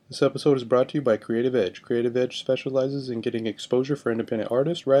This episode is brought to you by Creative Edge. Creative Edge specializes in getting exposure for independent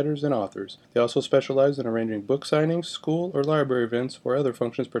artists, writers, and authors. They also specialize in arranging book signings, school or library events, or other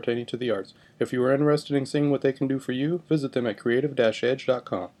functions pertaining to the arts. If you are interested in seeing what they can do for you, visit them at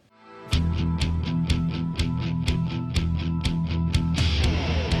creative-edge.com.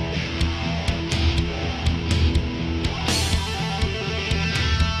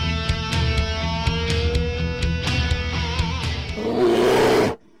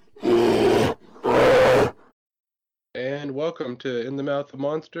 And welcome to In the Mouth of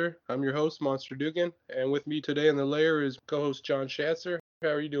Monster. I'm your host, Monster Dugan, and with me today in the lair is co-host John Schatzer. How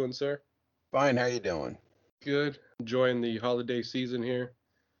are you doing, sir? Fine, how you doing? Good. Enjoying the holiday season here.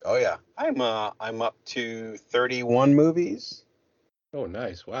 Oh yeah, I'm up to 31 movies. Oh,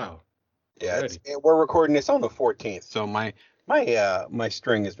 nice! Wow. Yeah, we're recording this on the 14th, so my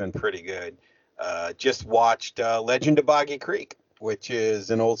string has been pretty good. Just watched Legend of Boggy Creek, which is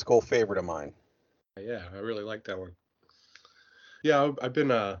an old school favorite of mine. Yeah, I really like that one. Yeah, I've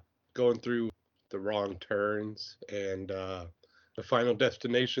been going through The Wrong Turns and The Final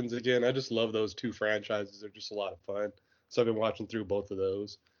Destinations again. I just love those two franchises. They're just a lot of fun. So I've been watching through both of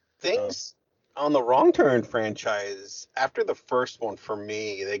those. Things on the Wrong Turn franchise, after the first one, for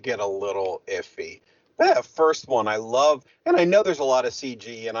me, they get a little iffy. But that first one I love, and I know there's a lot of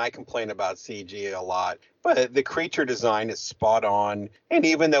CG, and I complain about CG a lot, but the creature design is spot on. And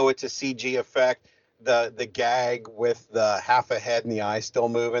even though it's a CG effect, the gag with the half a head and the eye still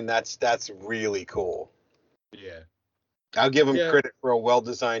moving, that's really cool. Yeah. I'll give him credit for a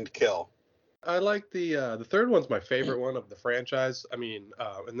well-designed kill. I like the third one's my favorite one of the franchise. I mean,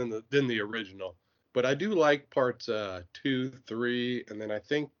 and then the original. But I do like parts 2, 3, and then I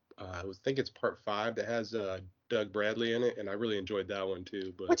think it's part 5 that has Doug Bradley in it, and I really enjoyed that one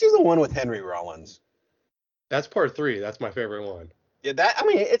too. But which is the one with Henry Rollins? That's part 3. That's my favorite one. Yeah,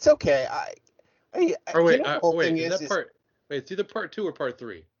 it's okay. Wait, it's either part 2 or part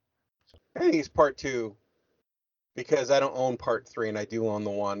 3. I think it's part 2. Because I don't own part 3 and I do own the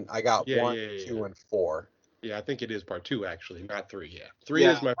one. I got 1, 2, and 4. Yeah, I think it is part 2 actually, not 3. Yeah, 3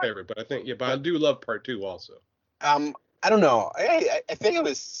 is my favorite, but but I do love part 2 also. I don't know. I think it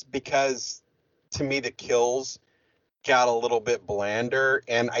was because to me the kills got a little bit blander,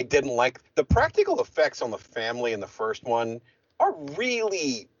 and I didn't like the practical effects on the family in the first one are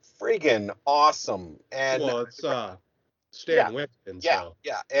really friggin' awesome. And well, it's Stan Winston. Yeah,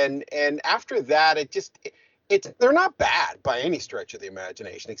 and after that, they're not bad by any stretch of the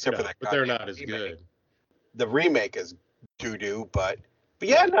imagination, except for that. But they're not as good. The remake is doo-doo, but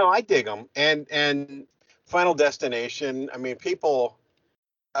yeah, no, I dig them. And Final Destination, I mean, people.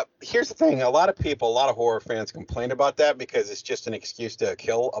 Here's the thing: a lot of horror fans complain about that because it's just an excuse to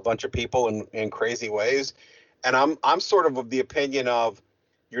kill a bunch of people in crazy ways. And I'm sort of the opinion of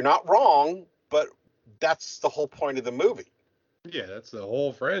you're not wrong, but that's the whole point of the movie. Yeah, that's the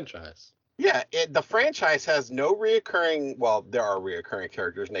whole franchise. Yeah, the franchise has no reoccurring. Well, there are reoccurring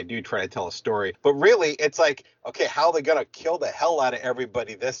characters, and they do try to tell a story. But really, it's like, okay, how are they gonna kill the hell out of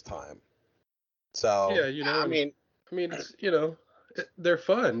everybody this time? So yeah, I mean, it's they're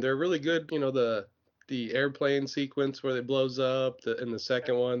fun. They're really good. The airplane sequence where it blows up. In the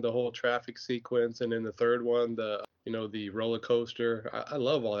second one, the whole traffic sequence, and in the third one, the roller coaster. I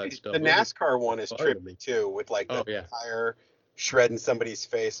love all that stuff. The NASCAR one is trippy too, with like the tire shredding somebody's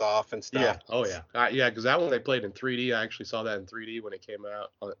face off and stuff. Yeah. Oh yeah. Yeah, because that one they played in 3D. I actually saw that in 3D when it came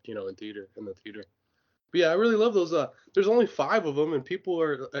out, in the theater. But yeah, I really love those. There's only 5 of them, and people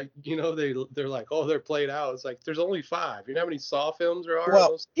are, they're like, oh, they're played out. It's like there's only 5. You know how many Saw films there are?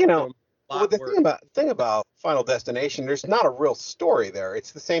 Well, the thing about Final Destination, there's not a real story there.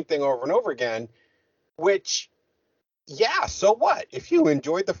 It's the same thing over and over again. Which, yeah, so what? If you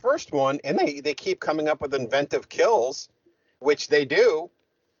enjoyed the first one and they keep coming up with inventive kills, which they do,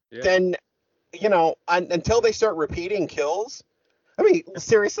 then, until they start repeating kills, I mean,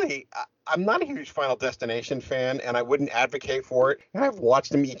 seriously, I'm not a huge Final Destination fan, and I wouldn't advocate for it. And I've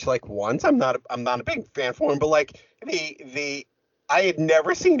watched them each like once. I'm not a big fan for them, but like I had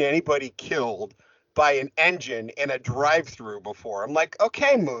never seen anybody killed by an engine in a drive-through before. I'm like,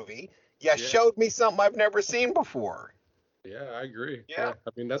 okay, movie, showed me something I've never seen before. Yeah, I agree. Yeah.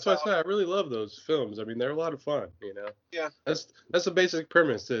 I mean, that's why I say I really love those films. I mean, they're a lot of fun, Yeah. That's the basic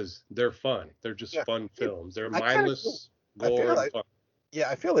premise is they're fun. They're just fun films. They're mindless, gore, and fun. Yeah,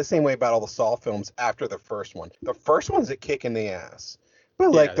 I feel the same way about all the Saw films after the first one. The first one's a kick in the ass.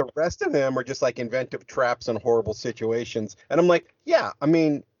 But like the rest of them are just like inventive traps and horrible situations. And I'm like, yeah, I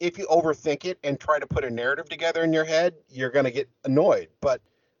mean, if you overthink it and try to put a narrative together in your head, you're going to get annoyed. But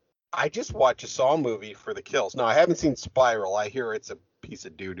I just watch a Saw movie for the kills. Now, I haven't seen Spiral. I hear it's a piece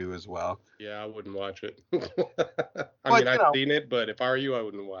of doo-doo as well. Yeah, I wouldn't watch it. I've seen it, but if I were you, I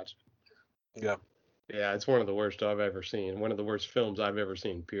wouldn't watch it. Yeah. Yeah, it's one of the worst I've ever seen. One of the worst films I've ever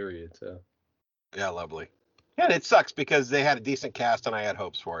seen, period. So. Yeah, lovely. And it sucks because they had a decent cast and I had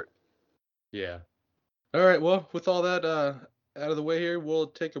hopes for it. Yeah. All right, well, with all that out of the way here, we'll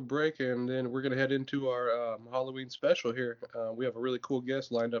take a break, and then we're going to head into our Halloween special here. We have a really cool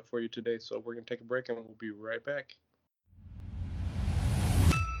guest lined up for you today, so we're going to take a break, and we'll be right back.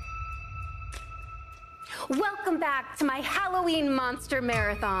 Welcome back to my Halloween Monster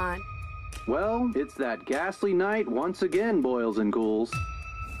Marathon. Well, it's that ghastly night once again, boils and ghouls.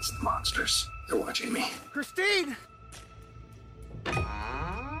 It's the monsters. They're watching me. Christine!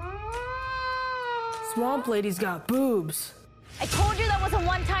 Swamp Lady's got boobs. I told you that was a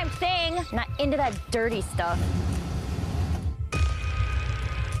one-time thing. Not into that dirty stuff.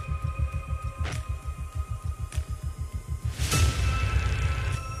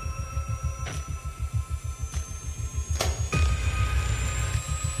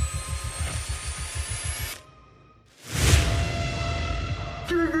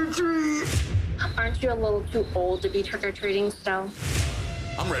 Aren't you a little too old to be trick-or-treating still?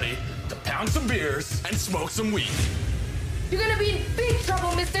 I'm ready to pound some beers and smoke some weed. You're gonna be in big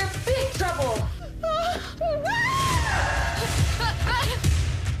trouble, mister! Big trouble!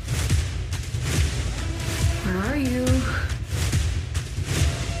 Where are you?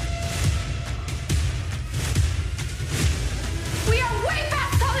 We are way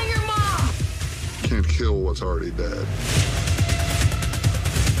past telling your mom! Can't kill what's already dead.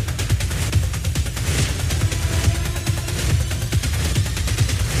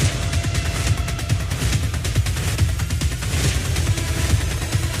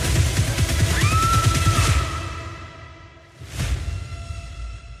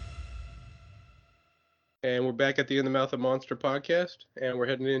 And we're back at the In the Mouth of Monster podcast, and we're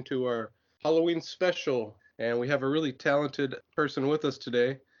heading into our Halloween special. And we have a really talented person with us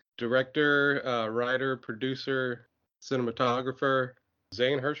today. Director, writer, producer, cinematographer,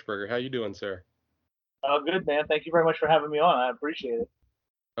 Zane Hershberger. How you doing, sir? Good, man. Thank you very much for having me on. I appreciate it.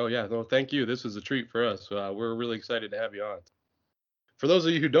 Oh, yeah. No, thank you. This is a treat for us. We're really excited to have you on. For those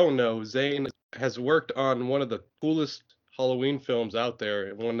of you who don't know, Zane has worked on one of the coolest Halloween films out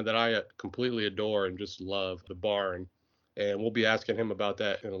there, one that I completely adore and just love, The Barn. And we'll be asking him about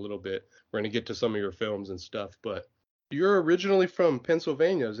that in a little bit. We're going to get to some of your films and stuff, but you're originally from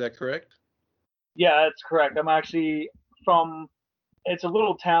Pennsylvania, is that correct? Yeah, that's correct. I'm actually from, it's a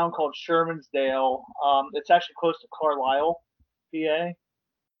little town called Shermansdale. It's actually close to Carlisle, PA,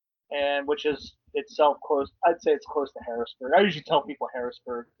 and which is itself close, I'd say it's close to Harrisburg. I usually tell people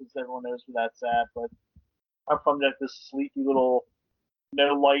Harrisburg because everyone knows where that's at, but I'm from this sleepy little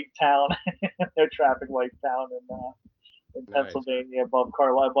no light town, no traffic light town in Nice. Pennsylvania, above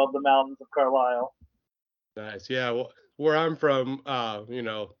Carlisle, above the mountains of Carlisle. Nice. Yeah. Well, where I'm from,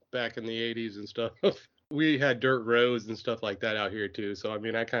 back in the 80s and stuff, we had dirt roads and stuff like that out here too. So,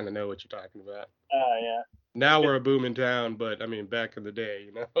 I kind of know what you're talking about. Yeah. Now we're a booming town, but back in the day,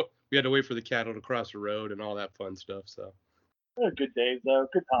 we had to wait for the cattle to cross the road and all that fun stuff. So. They're good days though,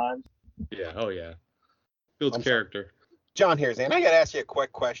 good times. Yeah. Oh yeah. Builds character. John here, Zane. I got to ask you a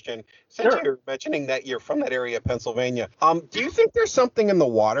quick question. Since Sure. you're mentioning that you're from that area of Pennsylvania, do you think there's something in the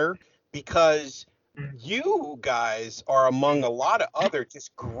water? Because you guys are among a lot of other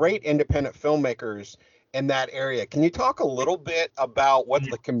just great independent filmmakers in that area. Can you talk a little bit about what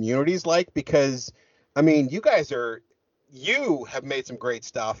the community's like? Because, you have made some great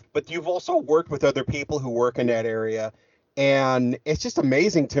stuff, but you've also worked with other people who work in that area. And it's just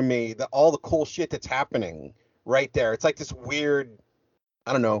amazing to me that all the cool shit that's happening right there. It's like this weird,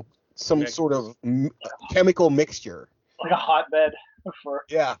 I don't know, some sort of chemical mixture. Like a hotbed for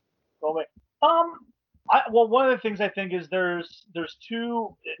filming. Well, one of the things I think is there's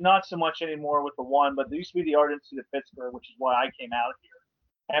two, not so much anymore with the one, but there used to be the Art Institute of Pittsburgh, which is why I came out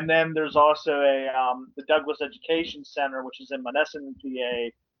here. And then there's also the Douglas Education Center, which is in Monessen, PA,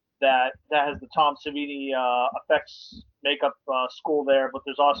 that has the Tom Savini effects makeup school there, but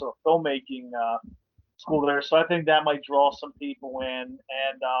there's also a filmmaking school there. So I think that might draw some people in.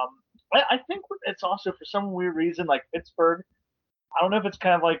 And I think it's also, for some weird reason, like Pittsburgh, I don't know if it's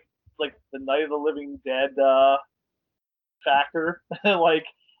kind of like the Night of the Living Dead factor. Like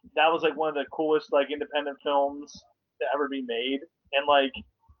that was like one of the coolest like independent films to ever be made. And like,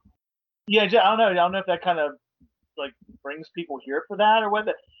 yeah, I don't know. I don't know if that kind of like brings people here for that or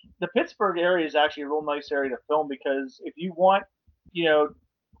whether the Pittsburgh area is actually a real nice area to film, because if you want,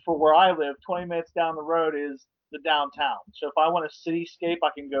 for where I live, 20 minutes down the road is the downtown. So if I want a cityscape, I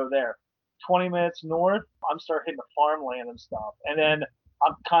can go there. 20 minutes north, I'm start hitting the farmland and stuff. And then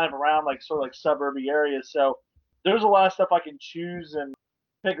I'm kind of around like sort of like suburban areas, so there's a lot of stuff I can choose and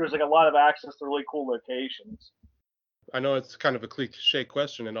pick. There's like a lot of access to really cool locations. I know it's kind of a cliche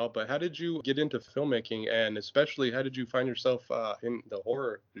question and all, but how did you get into filmmaking, and especially how did you find yourself in the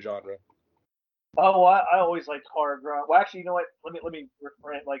horror genre? Oh, well, I always liked horror growing up. Well, actually, you know what? Let me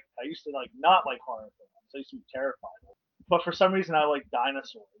refrain. Like, I used to like not like horror films. I used to be terrified. But for some reason, I like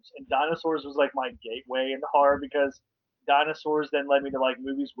dinosaurs, and dinosaurs was like my gateway into horror because dinosaurs then led me to like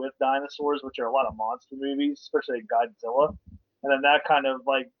movies with dinosaurs, which are a lot of monster movies, especially Godzilla. And then that kind of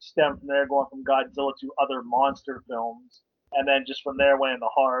like stemmed from there, going from Godzilla to other monster films, and then just from there went into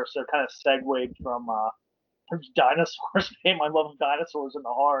horror. So it kind of segued from dinosaurs, became my love of dinosaurs into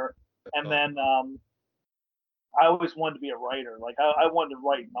horror. And then I always wanted to be a writer. Like I wanted to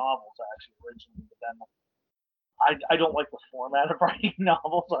write novels actually originally, but then I don't like the format of writing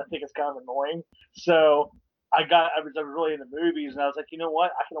novels. I think it's kind of annoying. So I was really into movies, and I was like, you know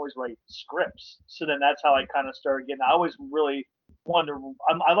what? I can always write scripts. So then that's how I kind of started getting. I always really wanted to.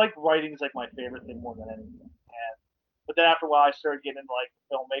 I like writing is like my favorite thing more than anything. But then after a while, I started getting into like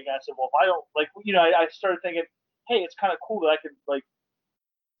filmmaking. I said, well, if I don't like, I started thinking, hey, it's kind of cool that I could like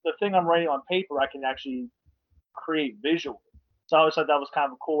the thing I'm writing on paper, I can actually create visually. So I always thought that was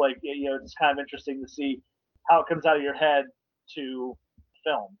kind of cool. Like, it's kind of interesting to see how it comes out of your head to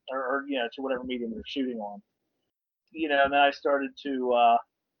film or to whatever medium you're shooting on. And then I started to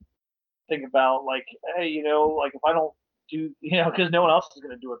think about like, hey, like if I don't do, because no one else is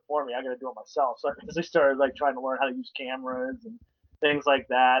going to do it for me, I got to do it myself. So I started like trying to learn how to use cameras and things like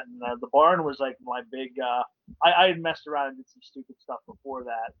that. And the barn was like my big. I had messed around and did some stupid stuff before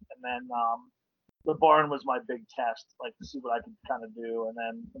that, and then the barn was my big test, like to see what I could kind of do. And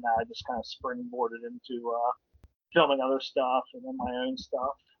then I just kind of springboarded into filming other stuff and then my own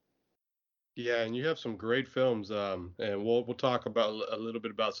stuff. Yeah, and you have some great films, and we'll talk about a little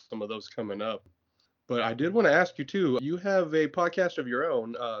bit about some of those coming up. But I did want to ask you too. You have a podcast of your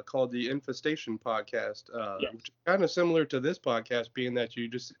own called the Infestation Podcast, yes. Which is kind of similar to this podcast, being that you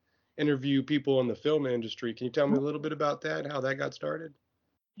just interview people in the film industry. Can you tell me a little bit about that, how that got started?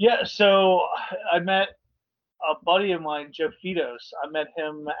 Yeah, so I met a buddy of mine, Joe Fidos. I met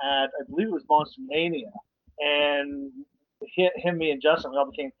him at, I believe it was Monster Mania, and him, me, and Justin, we all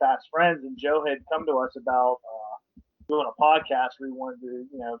became fast friends. And Joe had come to us about doing a podcast where he wanted to,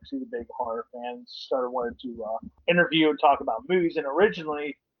 see the big horror fans, started wanting to interview and talk about movies. And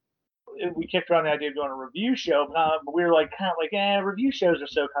originally, we kicked around the idea of doing a review show, but we were like, kind of like, review shows are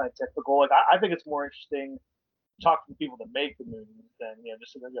so kind of typical. Like, I think it's more interesting talk to the people that make the movies than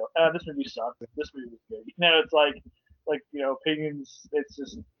just sit there and go, this movie sucked, this movie was good. It's like opinions. It's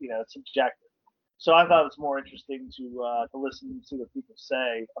just it's subjective. So I thought it was more interesting to listen and see what people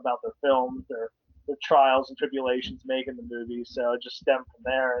say about their films, their trials and tribulations making the movies. So it just stemmed from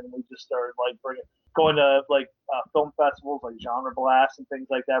there, and we just started like going to like film festivals like Genre Blast and things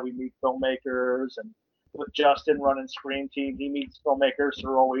like that. We meet filmmakers, and with Justin running Scream Team, he meets filmmakers who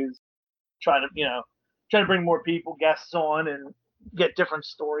are always trying to bring more people, guests on, and get different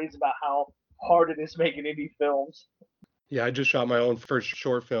stories about how hard it is making indie films. Yeah, I just shot my own first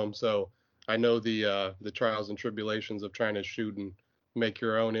short film, so I know the trials and tribulations of trying to shoot and make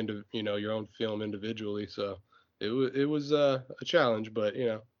your own your own film individually. So it was a challenge, but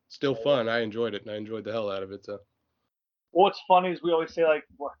still fun. I enjoyed it, and I enjoyed the hell out of it. So. What's funny is we always say like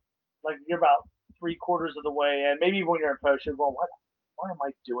you're about 3/4 of the way, and maybe when you're in post, you're going, why am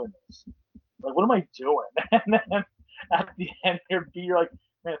I doing this? Like, what am I doing? And then at the end, you're like,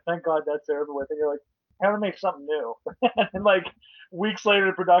 man, thank God that's over with. And you're like, I want to make something new. And like weeks later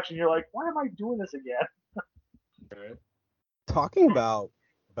in production, you're like, why am I doing this again? Right. Talking about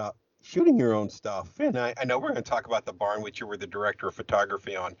shooting your own stuff, and I know we're going to talk about The Barn, which you were the director of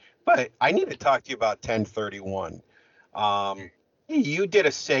photography on, but I need to talk to you about 1031. You did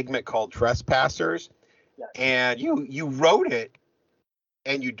a segment called Trespassers, yes. And you wrote it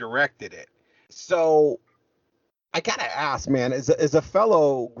and you directed it. So I gotta ask, man, as a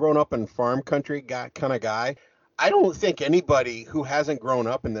fellow grown up in farm country kind of guy, I don't think anybody who hasn't grown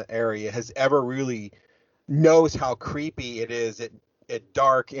up in the area has ever really knows how creepy it is at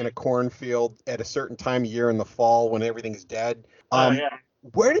dark in a cornfield at a certain time of year in the fall when everything's dead. Yeah.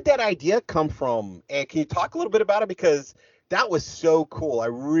 Where did that idea come from? And can you talk a little bit about it? Because that was so cool. I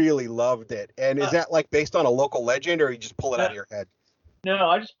really loved it. And is that like based on a local legend, or you just pull it out of your head? No,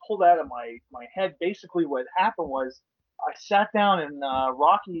 I just pulled out of my head. Basically, what happened was I sat down and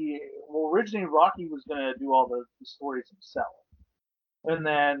Rocky. Well, originally Rocky was going to do all the stories himself, and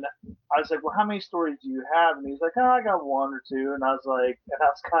then I was like, "Well, how many stories do you have?" And he's like, "Oh, I got one or two." And I was like,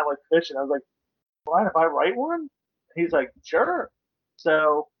 kind of like fishing. I was like, "Mind if I write one?" And he's like, "Sure."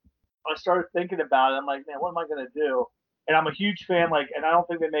 So I started thinking about it. I'm like, man, what am I gonna do? And I'm a huge fan, and I don't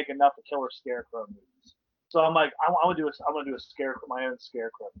think they make enough of Killer Scarecrow movies. So I'm like, I'm gonna do a Scarecrow, my own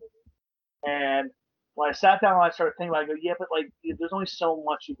Scarecrow movie. And when I sat down and I started thinking, I go, yeah, but there's only so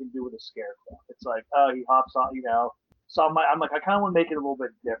much you can do with a Scarecrow. It's like, oh, he hops on, So I'm like, I kind of want to make it a little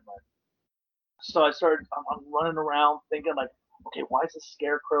bit different. So I'm running around thinking like, okay, why is the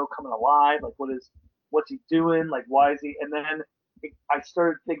Scarecrow coming alive? Like, what's he doing? Like, why is he? And then I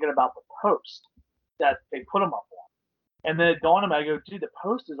started thinking about the post that they put him up on. And then it dawned on me, I go, dude, the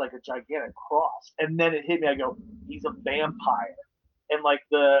post is like a gigantic cross. And then it hit me, I go, he's a vampire. And like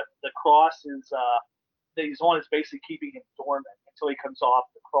the cross is, he's on is basically keeping him dormant until he comes off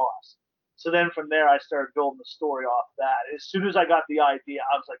the cross. So then from there, I started building the story off that. As soon as I got the idea,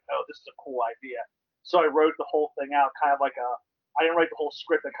 I was like, oh, this is a cool idea. So I wrote the whole thing out kind of like I didn't write the whole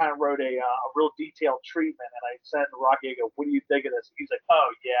script. I kind of wrote a real detailed treatment. And I sent to Rocky, I go, what do you think of this? He's like, oh,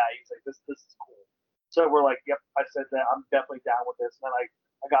 yeah. He's like, this is cool. So we're like, yep, I said that. I'm definitely down with this. And then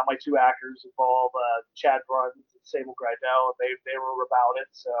I got my two actors involved, Chad Bruns and Sable Gridell, and they were about it.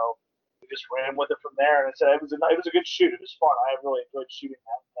 So we just ran with it from there. And I said it was a good shoot. It was fun. I really enjoyed shooting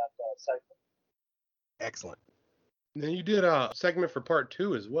that segment. Excellent. And then you did a segment for part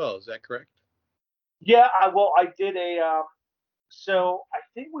 2 as well. Is that correct? Yeah, I did a. So I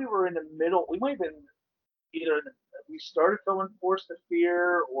think we were in the middle. We might have been either we started filming Force to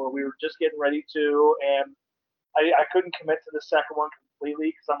Fear, or we were just getting ready to, and I couldn't commit to the second one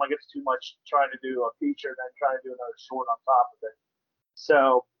completely because I'm like, it's too much trying to do a feature and then trying to do another short on top of it.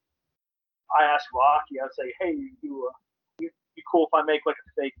 So I asked Rocky, I was like, hey, you cool if I make like a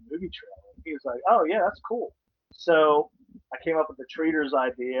fake movie trailer? He was like, oh yeah, that's cool. So I came up with the Treaters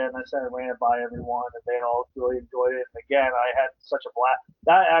idea, and I said I ran it by everyone, and they all really enjoyed it. And again, I had such a blast.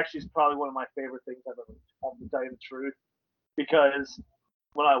 That actually is probably one of my favorite things I've ever done, to tell you the truth, because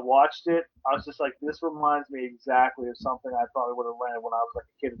when I watched it, I was just like, this reminds me exactly of something I probably would have rented when I was like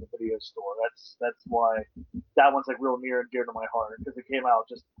a kid in the video store. That's why that one's like real near and dear to my heart, because it came out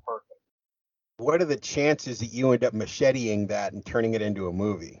just perfect. What are the chances that you end up macheteing that and turning it into a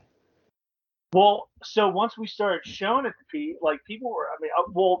movie? Well, so once we started showing it to people were,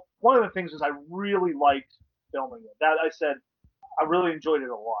 one of the things is I really liked filming it. That I said, I really enjoyed it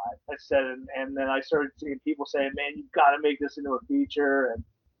a lot. I said, and then I started seeing people saying, man, you've got to make this into a feature. And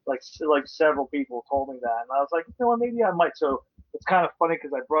like several people told me that. And I was like, you know what, maybe I might. So it's kind of funny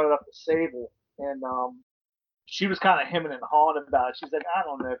because I brought it up to Sable, and she was kind of hemming and hawing about it. She's like, I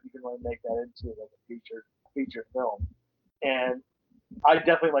don't know if you can really make that into like a feature film. And I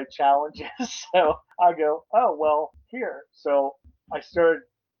definitely like challenges. So I go, oh, well, here. So I started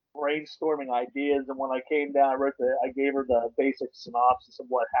brainstorming ideas. And when I came down, I gave her the basic synopsis of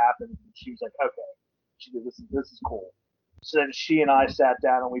what happened. And she was like, okay. She did, this is cool. So then she and I sat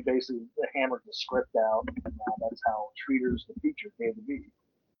down and we basically hammered the script out. And that's how Treaters the feature came to be.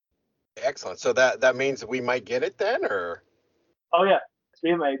 Excellent. So that means that we might get it then, or? Oh yeah, it's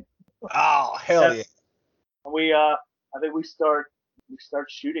being made. Oh hell yeah! We I think we start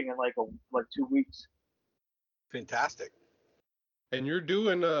shooting in like 2 weeks. Fantastic. And you're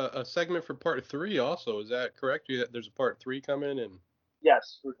doing a segment for part 3 also. Is that correct? There's a part 3 coming in.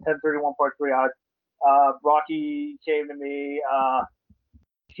 Yes, for 1031 part 3. Rocky came to me.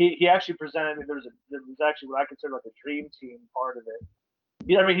 He actually presented me. There was actually what I consider like a dream team part of it.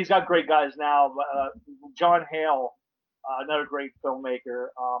 Yeah, I mean, he's got great guys now. John Hale, another great filmmaker,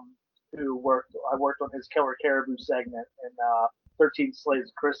 who I worked on his Killer Caribou segment in 13 Slaves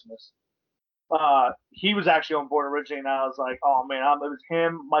of Christmas. He was actually on board originally, and I was like, oh man, it was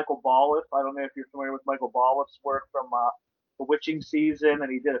him, Michael Ballif. I don't know if you're familiar with Michael Ballif's work from The Witching Season,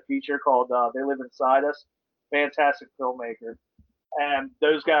 and he did a feature called They Live Inside Us. Fantastic filmmaker. And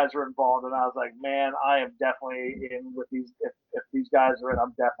those guys were involved, and I was like, man, I am definitely in with these. If these guys are in,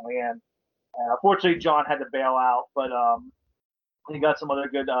 I'm definitely in. And unfortunately, John had to bail out, but he got some other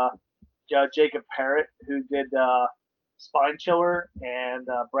good. Jacob Parrott, who did Spine Chiller, and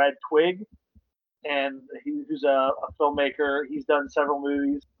Brad Twigg, and who's a filmmaker. He's done several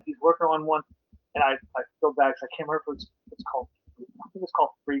movies. He's working on one, and I feel bad because I can't remember what it's called. I think it's called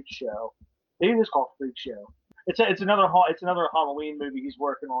Freak Show. Maybe it's called Freak Show. It's another Halloween movie he's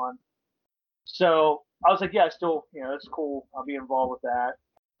working on. So I was like, yeah, still, it's cool. I'll be involved with that.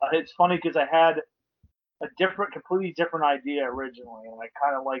 It's funny because I had a completely different idea originally, and I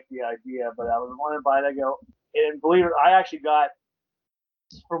kind of liked the idea, but I was wanting to buy it. I go, and believe it, I actually got,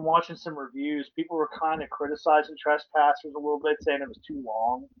 from watching some reviews, people were kind of criticizing Trespassers a little bit, saying it was too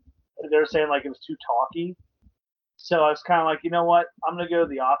long. They were saying like it was too talky. So I was kind of like, you know what? I'm gonna go to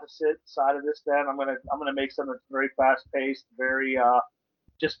the opposite side of this. Then I'm gonna make something that's very fast paced, very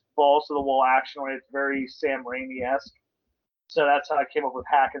just balls to the wall action. Right? It's very Sam Raimi esque. So that's how I came up with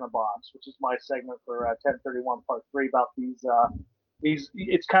Hack in the Box, which is my segment for 1031 Part 3 about these.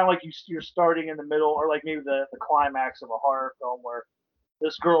 It's kind of like you're starting in the middle, or like maybe the climax of a horror film where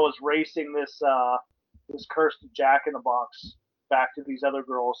this girl is racing this cursed Jack in the Box back to these other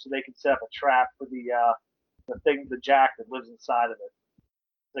girls so they can set up a trap for the Jack that lives inside of it.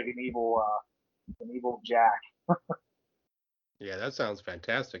 It's like an evil Jack. Yeah, that sounds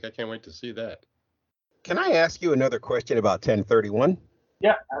fantastic. I can't wait to see that. Can I ask you another question about 1031?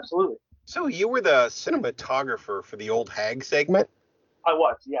 Yeah, absolutely. So you were the cinematographer for the Old Hag segment? I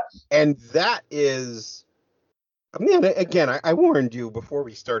was, yes. And that is, I mean, again, I warned you before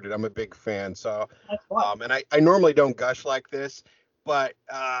we started. I'm a big fan, so that's fine. And I normally don't gush like this, but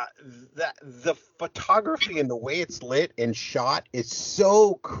the photography and the way it's lit and shot is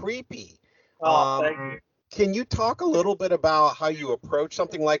so creepy. Oh, thank you. Can you talk a little bit about how you approach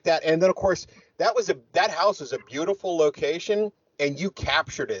something like that? And then, of course, that house is a beautiful location, and you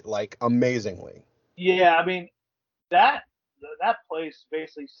captured it like amazingly. Yeah, I mean, that place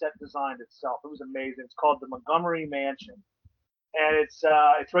basically set designed itself. It was amazing. It's called the Montgomery Mansion, and it's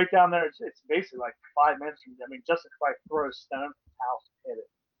right down there. It's basically like 5 minutes from. I mean, just if I throw a stone from the house, hit it.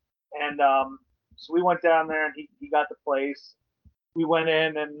 And so we went down there, and he got the place. We went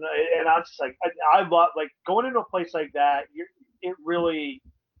in, and I was just like, I love like going into a place like that. It really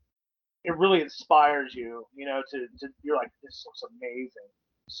inspires you, you know. To you're like, this looks amazing.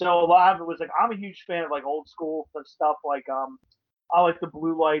 So a lot of it was like, I'm a huge fan of like old school stuff. Like I like the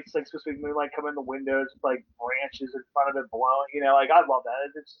blue lights, like supposed to be moonlight coming in the windows, with, like branches in front of it blowing. You know, like I love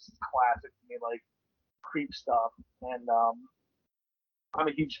that. It's just classic to me, like creep stuff. And I'm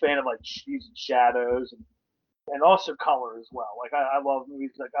a huge fan of like using shadows and also color as well. Like I love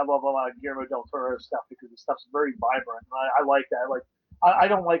movies, like I love a lot of Guillermo del Toro stuff because the stuff's very vibrant. I like that. Like I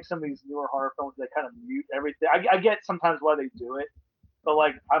don't like some of these newer horror films that kind of mute everything. I get sometimes why they do it, but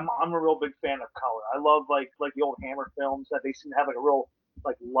like I'm a real big fan of color. I love like the old Hammer films that they seem to have like a real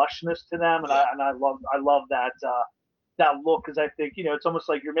like lushness to them, and I love that that look because I think, you know, it's almost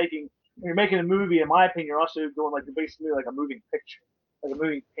like you're making a movie. In my opinion, you're also doing like basically like a moving picture, like a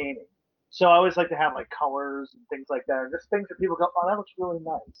moving painting. So I always like to have like colors and things like that, and just things that people go, oh, that looks really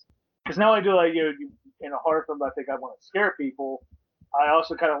nice. Because now I do like, you know, in a horror film, I think I want to scare people. I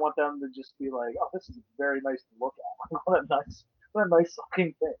also kind of want them to just be like, oh, this is very nice to look at. What a nice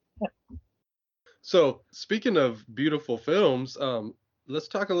looking thing. So speaking of beautiful films, let's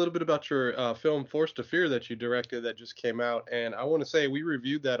talk a little bit about your film Forced to Fear that you directed that just came out. And I want to say we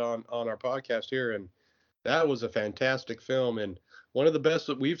reviewed that on our podcast here, and that was a fantastic film and one of the best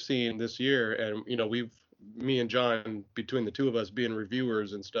that we've seen this year. And, you know, me and John, between the two of us being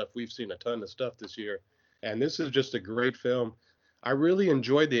reviewers and stuff, we've seen a ton of stuff this year. And this is just a great film. I really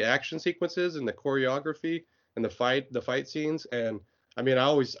enjoyed the action sequences and the choreography and the fight scenes. And I mean, I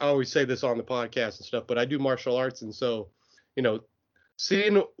always say this on the podcast and stuff, but I do martial arts. And so, you know,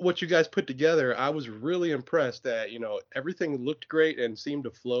 seeing what you guys put together, I was really impressed that, you know, everything looked great and seemed to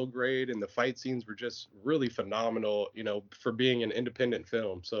flow great. And the fight scenes were just really phenomenal, you know, for being an independent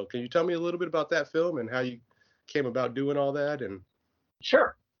film. So can you tell me a little bit about that film and how you came about doing all that? And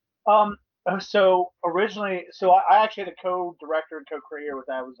Sure. So originally, I actually had a co-director and co-creator with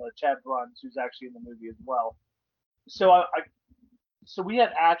that. Was Chad Bruns, who's actually in the movie as well. So so we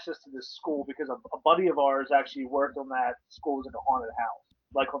had access to this school because a buddy of ours actually worked on that school. It was like a haunted house,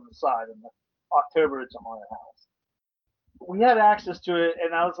 like on the side. In October, it's a haunted house. We had access to it,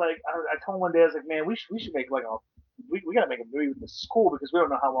 and I was like, I told him one day, I was like, man, we should make like we got to make a movie with this school because we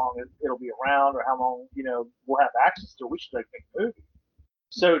don't know how long it'll be around or how long, you know, we'll have access to it. We should like make a movie.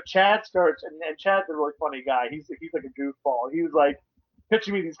 So Chad starts, and Chad's a really funny guy. He's like a goofball. He was like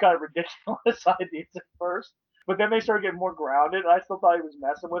pitching me these kind of ridiculous ideas at first, but then they started getting more grounded. And I still thought he was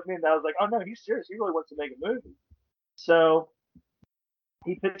messing with me, and I was like, oh no, he's serious. He really wants to make a movie. So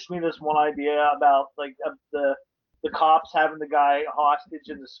he pitched me this one idea about like the cops having the guy hostage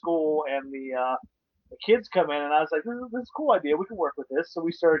in the school, and the kids come in, and I was like, this is a cool idea. We can work with this. So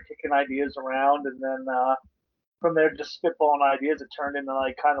we started kicking ideas around, and then from there, just spitballing ideas, it turned into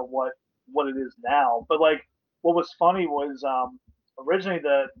like kind of what it is now. But like, what was funny was originally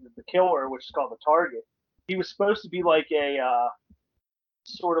the killer, which is called the Target, he was supposed to be like a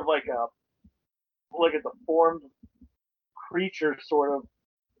sort of like a deformed creature, sort of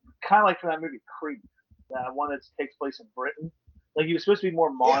kind of like from that movie Creep, that one that takes place in Britain. Like he was supposed to be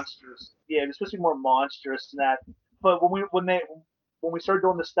more monstrous. Yeah, he was supposed to be more monstrous than that. But when we started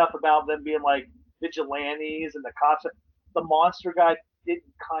doing this stuff about them being like vigilantes and the cops. The monster guy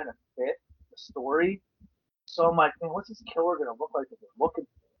didn't kind of fit the story. So I'm like, man, what's this killer gonna look like if they're looking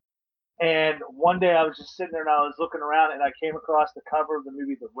for him? And one day I was just sitting there and I was looking around and I came across the cover of the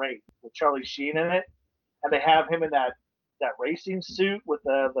movie The Wraith with Charlie Sheen in it, and they have him in that racing suit with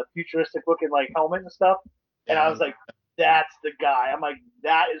the futuristic looking like helmet and stuff. And I was like, that's the guy. I'm like,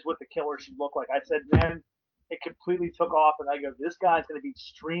 that is what the killer should look like. I said, man, it completely took off, and I go, this guy's gonna be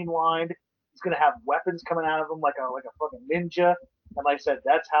streamlined. He's gonna have weapons coming out of him like a fucking ninja. And like I said,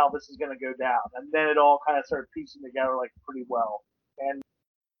 that's how this is gonna go down. And then it all kind of started piecing together like pretty well.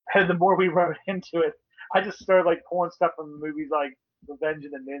 And the more we wrote into it, I just started like pulling stuff from movies like Revenge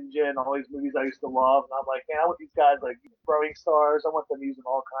of the Ninja and all these movies I used to love. And I'm like, man, I want these guys like throwing stars. I want them using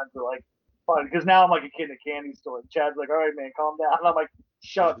all kinds of like fun. Because now I'm like a kid in a candy store. And Chad's like, all right, man, calm down. And I'm like,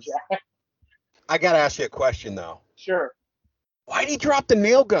 shut up, Chad. I gotta ask you a question though. Sure. Why'd he drop the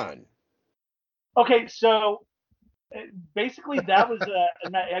nail gun? Okay, so basically that was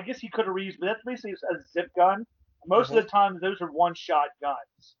I guess he could have reused, but that's basically a zip gun. Most of the time, those are one-shot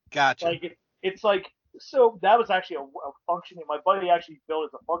guns. Gotcha. Like it's like, so that was actually a functioning. My buddy actually built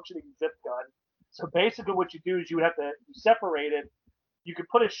as a functioning zip gun. So basically, what you do is you would have to separate it. You could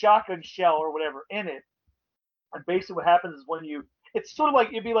put a shotgun shell or whatever in it, and basically what happens is when you, it's sort of like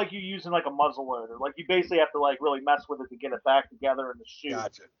it'd be like you using like a muzzle loader. Like you basically have to like really mess with it to get it back together in the shoot.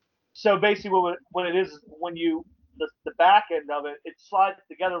 Gotcha. So basically, what it is when you the back end of it, it slides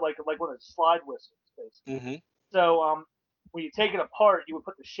together like one of the slide whistles, basically. Mm-hmm. So when you take it apart, you would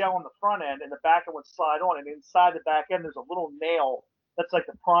put the shell on the front end, and the back end would slide on. And inside the back end, there's a little nail that's like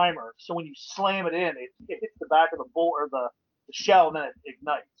the primer. So when you slam it in, it hits the back of the bolt or the shell, and then it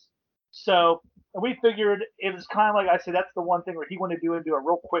ignites. So and we figured it was kind of like I said, that's the one thing where he wanted to do a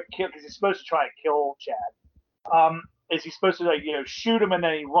real quick kill because he's supposed to try and kill Chad. Is he's supposed to like shoot him and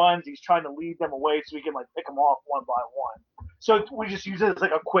then he runs? He's trying to lead them away so he can like pick them off one by one. So we just use it as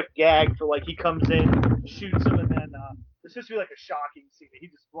like a quick gag for like he comes in, shoots him, and then it's just be like a shocking scene. He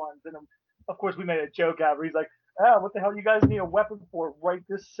just runs and of course we made a joke out of it. He's like, what the hell you guys need a weapon for right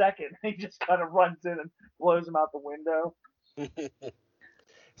this second? And he just kind of runs in and blows him out the window.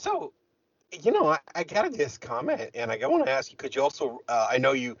 So, I got this comment, and I want to ask you, because you also, I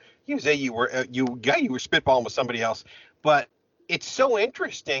know you say you were spitballing with somebody else, but it's so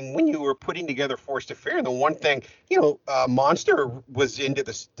interesting when you were putting together Forced Affair. And the one thing, Monster was into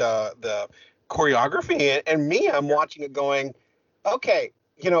the choreography, and me, I'm watching it going, okay,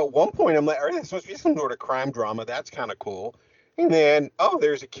 at one point I'm like, all right, it's supposed to be some sort of crime drama. That's kind of cool. And then,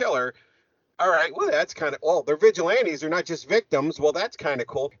 there's a killer. All right, well, that's kind of, they're vigilantes. They're not just victims. Well, that's kind of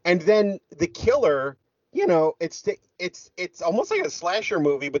cool. And then the killer, it's almost like a slasher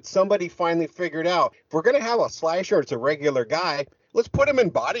movie, but somebody finally figured out, if we're going to have a slasher, it's a regular guy, let's put him in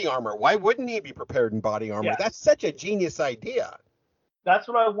body armor. Why wouldn't he be prepared in body armor? Yeah. That's such a genius idea. That's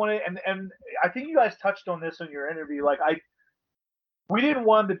what I wanted. And I think you guys touched on this in your interview. Like, we didn't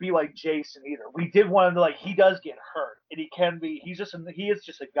want him to be like Jason either. We did want him to, like, he does get hurt, and he is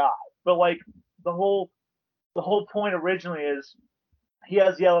just a guy. But like the whole point originally is he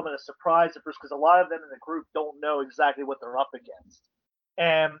has the element of surprise at first because a lot of them in the group don't know exactly what they're up against,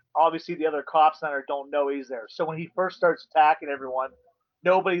 and obviously the other cops there don't know he's there. So when he first starts attacking everyone,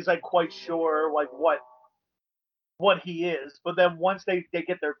 nobody's like quite sure like what he is. But then once they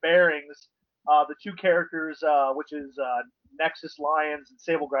get their bearings, the two characters, which is Nexus Lyons and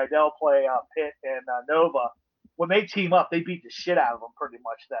Sable Grydell play Pitt and Nova. When they team up, they beat the shit out of them pretty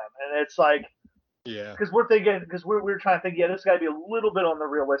much then. And it's like, yeah, because we're trying to think, this got to be a little bit on the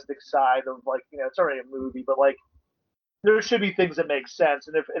realistic side of like, it's already a movie, but like there should be things that make sense.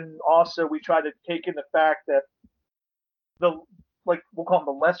 And also we try to take in the fact that we'll call them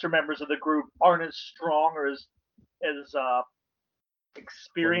the lesser members of the group aren't as strong or as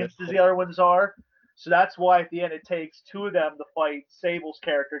experienced as the other ones are. So that's why at the end it takes two of them to fight Sable's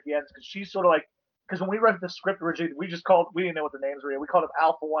character at the end, because she's sort of like, because when we read the script originally, we didn't know what the names were. We called them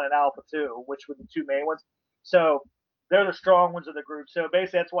Alpha 1 and Alpha 2, which were the two main ones. So they're the strong ones of the group. So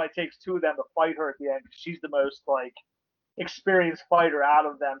basically that's why it takes two of them to fight her at the end, because she's the most like experienced fighter out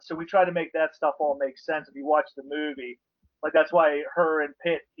of them. So we try to make that stuff all make sense if you watch the movie. Like that's why her and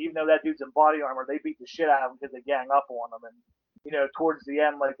Pitt, even though that dude's in body armor, they beat the shit out of him because they gang up on him. And towards the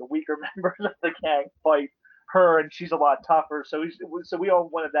end, like the weaker members of the gang fight her, and she's a lot tougher. So we all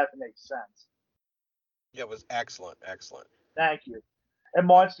wanted that to make sense. Yeah, it was excellent. Thank you. And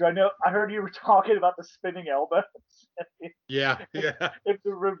Monster, I heard you were talking about the spinning elbows. Yeah. In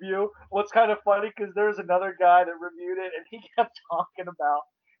the review. What's kind of funny, because there's another guy that reviewed it, and he kept talking about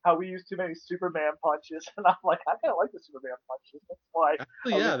how we use too many Superman punches, and I'm like, I kind of like the Superman punches. That's why.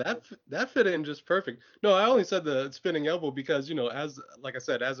 Actually, yeah, that fit in just perfect. No, I only said the spinning elbow because, you know, as like I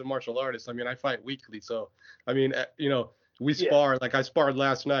said, as a martial artist, I mean, I fight weekly, so I mean, you know, we spar like I sparred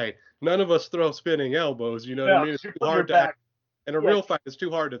last night. None of us throw spinning elbows, you know what I mean? It's too hard to act. In a real fight, it's too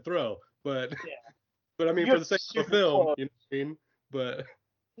hard to throw, but but I mean, for the sake of the film, you know what I mean? But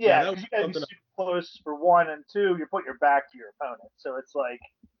yeah, that was you gotta be super close for one, and two, you're putting your back to your opponent, so it's like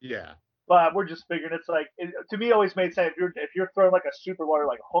But we're just figuring it's like to me, it always made sense if you're throwing like a super water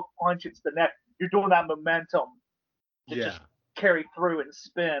like hook punch, it's the neck. You're doing that momentum to just carry through and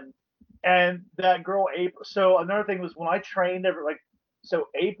spin. And that girl April. So another thing was when I trained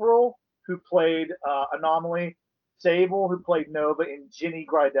April, who played Anomaly, Sable, who played Nova, and Ginny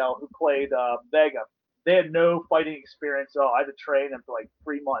Grydell, who played Vega. They had no fighting experience at all. I had to train them for like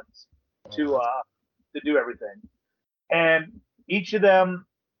 3 months to do everything. And each of them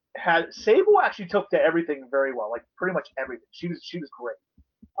Sable actually took to everything very well, like pretty much everything. She was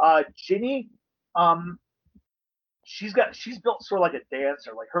great. Ginny, she's built sort of like a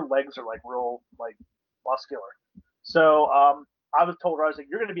dancer. Like her legs are like real like muscular. So I was told her, I was like,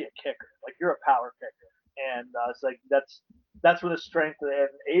 you're gonna be a kicker, like you're a power kicker, and it's like that's where the strength. And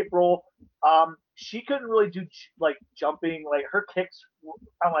April, she couldn't really do like jumping. Like her kicks,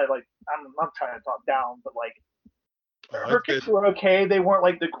 I'm trying to talk down, but like. Her kicks were okay. They weren't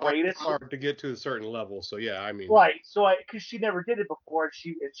like the greatest. It's hard to get to a certain level, so yeah, I mean. Right. So because she never did it before, and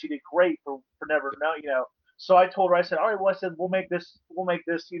she did great for never know, you know. So I told her, I said, all right, well, I said we'll make this,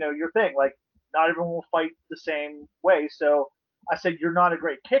 you know, your thing. Like not everyone will fight the same way. So I said you're not a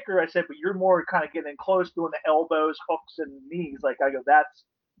great kicker. I said, but you're more kind of getting close, doing the elbows, hooks, and knees. Like I go, that's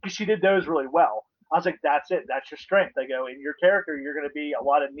because she did those really well. I was like, that's it. That's your strength. I go, in your character, you're going to be a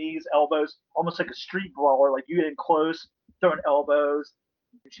lot of knees, elbows, almost like a street brawler. Like you get in close, throwing elbows.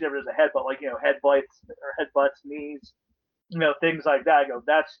 She never does a headbutt, like, you know, headbutts, knees, you know, things like that. I go,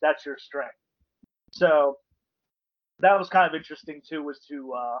 that's your strength. So that was kind of interesting too, was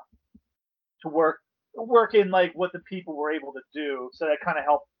to work in like what the people were able to do. So that kind of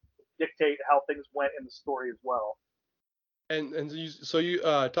helped dictate how things went in the story as well. And you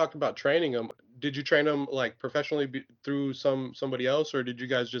talked about training them. Did you train them like professionally through somebody else, or did you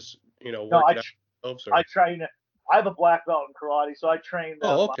guys just, you know, work it out yourselves? Or? I have a black belt in karate, so I trained them.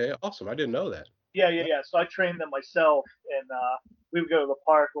 Oh, okay, awesome! I didn't know that. Yeah. So I trained them myself, and we would go to the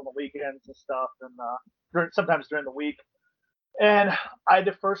park on the weekends and stuff, and sometimes during the week. And I had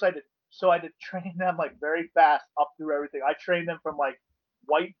to train them like very fast up through everything. I trained them from like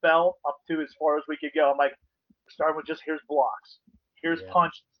white belt up to as far as we could go. I'm like, starting with just here's blocks, here's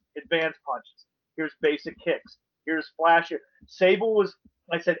punches, advanced punches, here's basic kicks, here's flashes. Sable was,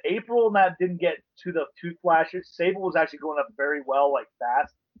 like I said, April and that didn't get to the two flashes. Sable was actually going up very well, like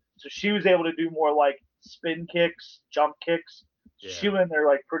fast. So she was able to do more like spin kicks, jump kicks. Yeah. She went in there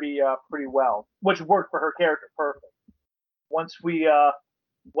like pretty well, which worked for her character perfect. Once we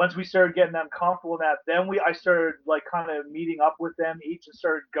started getting them comfortable in that, then I started like kind of meeting up with them each and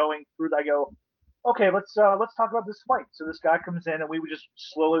started going through. I go, okay, let's talk about this fight. So this guy comes in and we would just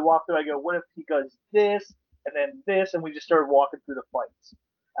slowly walk through. I go, what if he does this and then this, and we just started walking through the fights.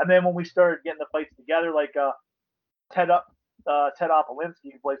 And then when we started getting the fights together, like Ted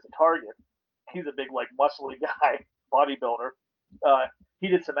Opolinsky, who plays the target, he's a big like muscly guy, bodybuilder. He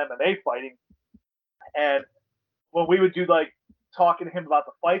did some MMA fighting, and when we would do like talking to him about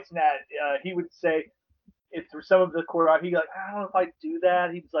the fights and that, he would say it through some of the choreography. He'd like, I don't know if I'd do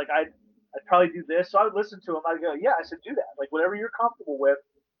that. He's like, I'd probably do this. So I would listen to him. I'd go, yeah, I said, do that. Like whatever you're comfortable with,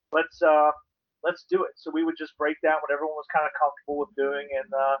 let's do it. So we would just break down what everyone was kind of comfortable with doing, and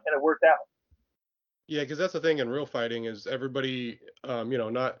it worked out. Yeah, because that's the thing in real fighting is everybody,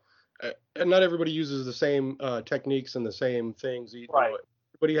 not everybody uses the same techniques and the same things. Right.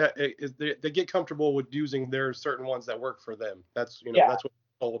 Everybody they get comfortable with using their certain ones that work for them. That's that's what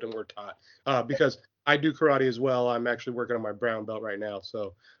we're told and we're taught. Because I do karate as well. I'm actually working on my brown belt right now.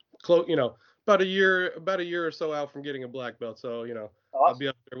 So, about a year or so out from getting a black belt. So,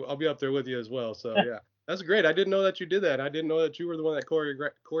 awesome. I'll be up there with you as well. So yeah, that's great. I didn't know that you did that. I didn't know that you were the one that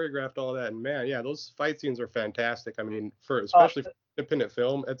choreographed all that. And man, yeah, those fight scenes are fantastic. I mean, especially for independent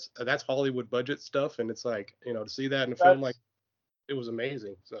film, that's Hollywood budget stuff, and it's like, to see that in a film like it was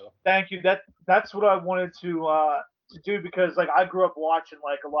amazing. So thank you. That's what I wanted to do, because like I grew up watching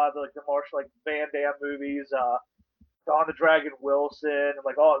like a lot of the martial, like Van Damme movies, Don the Dragon Wilson, and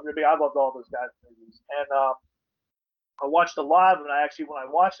like I loved all those guys' movies, and I watched a lot of them. And when I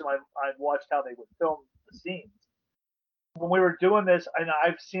watched them, I watched how they would film the scenes, when we were doing this, and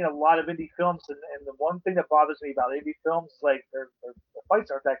I've seen a lot of indie films, and the one thing that bothers me about indie films is like their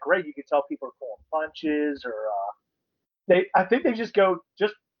fights aren't that great. You can tell people are pulling punches, or I think they just go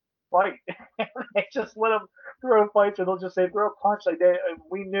just fight. They just let them throw fights, or they'll just say throw a punch. Like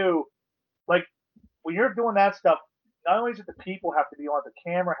we knew, like when you're doing that stuff, not only does the people have to be on, the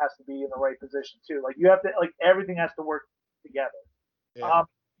camera has to be in the right position too. Like you have to, like everything has to work together. Yeah.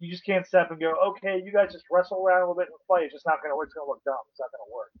 You just can't step and go, okay, you guys just wrestle around a little bit and fight. It's just not going to work. It's going to look dumb. It's not going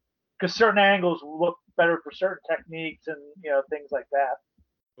to work. Because certain angles will look better for certain techniques and, things like that.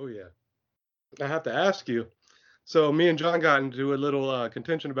 Oh, yeah. I have to ask you. So me and John got into a little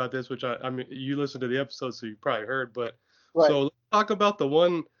contention about this, which I mean, you listened to the episode, so you probably heard. But right. So let's talk about the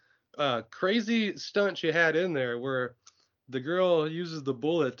one crazy stunt you had in there where the girl uses the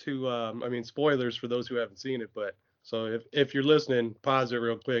bullet to, I mean, spoilers for those who haven't seen it, but so if you're listening, pause it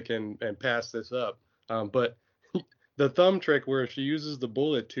real quick and pass this up. But the thumb trick where she uses the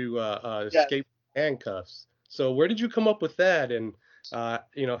bullet to escape handcuffs. So where did you come up with that? And,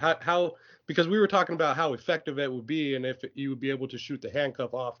 how, because we were talking about how effective it would be and if you would be able to shoot the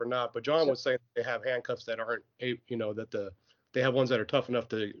handcuff off or not. But John was saying they have handcuffs that aren't, that they have ones that are tough enough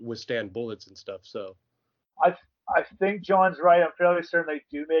to withstand bullets and stuff. So I think John's right. I'm fairly certain they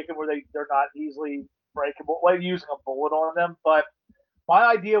do make them where they're not easily breakable, like using a bullet on them. But my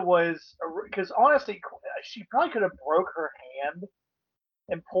idea was, because honestly, she probably could have broke her hand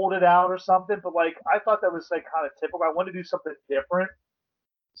and pulled it out or something. But like, I thought that was like kind of typical. I wanted to do something different.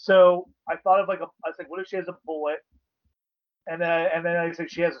 So I thought of I was like, what if she has a bullet? And then I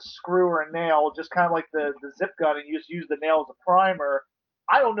said she has a screw or a nail, just kind of like the zip gun, and you just use the nail as a primer.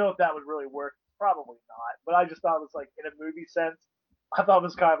 I don't know if that would really work. Probably not. But I just thought it was like in a movie sense. I thought it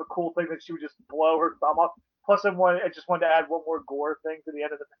was kind of a cool thing that she would just blow her thumb off. Plus, I just wanted to add one more gore thing to the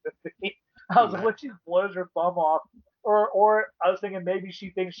end of the movie. I was like, when she blows her thumb off, or I was thinking maybe she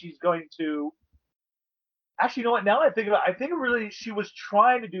thinks she's going to. Actually, you know what? Now that I think about it, I think really she was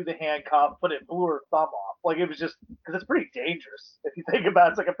trying to do the handcuff, but it blew her thumb off. Like it was just because it's pretty dangerous if you think about it.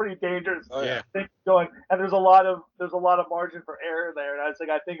 It's like a pretty dangerous thing going, and there's a lot of margin for error there. And I was like,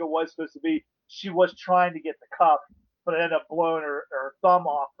 I think it was supposed to be she was trying to get the cuff, but it ended up blowing her thumb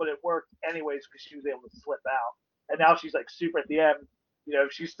off, but it worked anyways because she was able to slip out. And now she's like super at the end,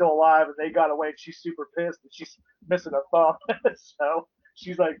 she's still alive and they got away and she's super pissed and she's missing a thumb. So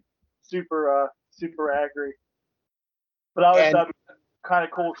she's like super angry. But I always thought it was kind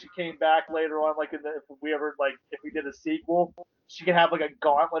of cool if she came back later on, like if we did a sequel, she could have like a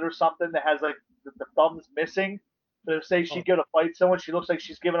gauntlet or something that has like the thumbs missing. So say she'd go to fight someone, she looks like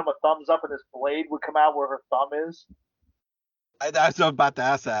she's giving him a thumbs up and this blade would come out where her thumb is. I was about to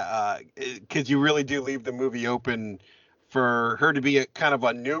ask that, because you really do leave the movie open for her to be a kind of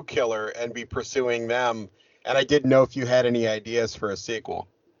a new killer and be pursuing them. And I didn't know if you had any ideas for a sequel.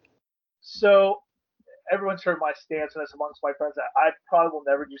 So everyone's heard my stance on this amongst my friends. I probably will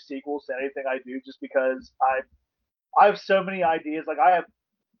never do sequels to anything I do just because I have so many ideas. Like I have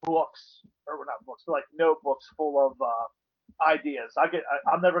books, or not books, but like notebooks full of ideas.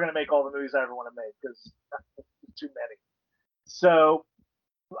 I'm never going to make all the movies I ever want to make because too many. So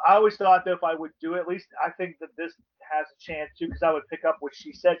I always thought that if I would do it, at least I think that this has a chance too, because I would pick up what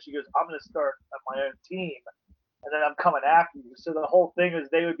she said. She goes, I'm going to start my own team and then I'm coming after you. So the whole thing is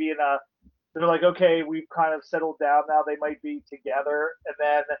they would be they're like, okay, we've kind of settled down now. They might be together. And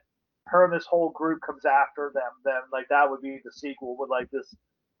then her and this whole group comes after them. Then like that would be the sequel with like this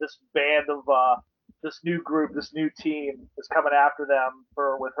band of this new group, this new team is coming after them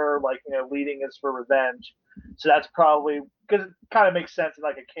with her leading us for revenge. So that's probably because it kind of makes sense in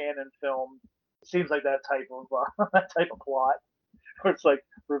like a canon film. It seems like that type of plot where it's like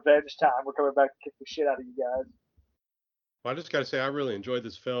revenge time. We're coming back to kick the shit out of you guys. Well, I just got to say, I really enjoyed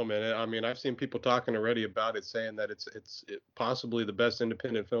this film, and I mean, I've seen people talking already about it, saying that it's possibly the best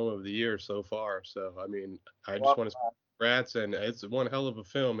independent film of the year so far. So, I mean, I just want to say congrats, and it's one hell of a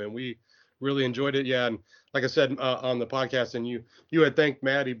film, and we really enjoyed it. Yeah, and like I said on the podcast, and you had thanked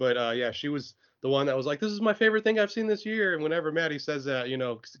Maddie, but yeah, she was the one that was like, this is my favorite thing I've seen this year. And whenever Maddie says that,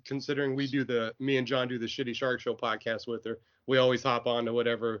 considering me and John do the Shitty Shark Show podcast with her, we always hop on to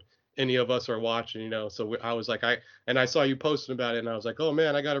whatever any of us are watching, so I was like, I saw you posting about it and I was like, oh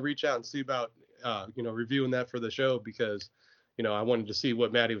man, I got to reach out and see about, reviewing that for the show because, I wanted to see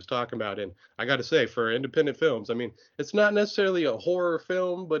what Maddie was talking about. And I got to say, for independent films, I mean, it's not necessarily a horror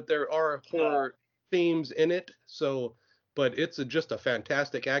film, but there are horror themes in it. So, but it's just a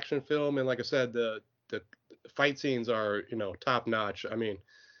fantastic action film. And like I said, the fight scenes are, top notch. I mean,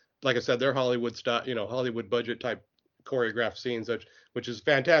 like I said, they're Hollywood style, Hollywood budget type choreographed scenes, which is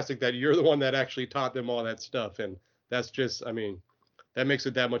fantastic that you're the one that actually taught them all that stuff. And that's just, I mean, that makes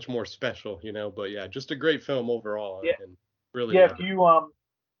it that much more special, you know. But yeah, just a great film overall. Yeah. And really, yeah.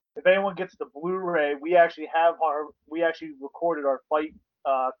 If anyone gets the Blu-ray, we actually recorded our fight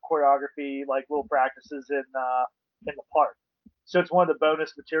choreography, like little practices in the park. So it's one of the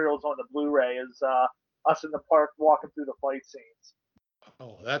bonus materials on the Blu-ray is us in the park walking through the fight scenes.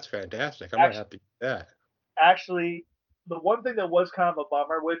 Oh, that's fantastic! I'm gonna have to get that. Actually, the one thing that was kind of a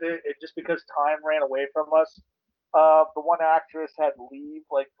bummer with it just because time ran away from us. The one actress had to leave,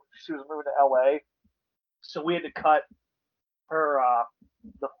 like she was moving to LA, so we had to cut her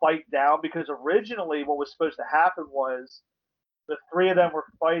the fight down because originally what was supposed to happen was the three of them were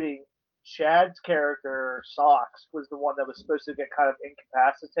fighting. Chad's character Socks was the one that was supposed to get kind of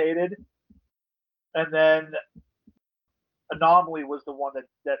incapacitated, and then Anomaly was the one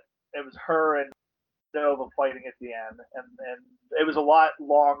that it was her and Nova fighting at the end, and it was a lot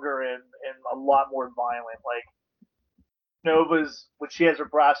longer and a lot more violent. Like Nova's when she has her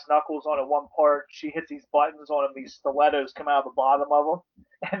brass knuckles on at one part, she hits these buttons on him. These stilettos come out of the bottom of them,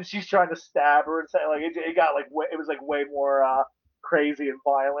 and she's trying to stab her and say like it got like it was like way more crazy and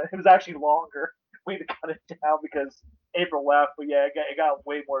violent. It was actually longer. We had to cut it down because April left, but yeah, it got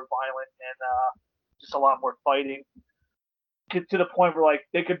way more violent and just a lot more fighting. To the point where like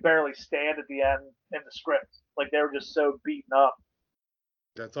they could barely stand at the end in the script. Like they were just so beaten up.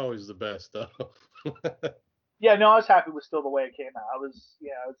 That's always the best though. Yeah, no, I was happy with still the way it came out.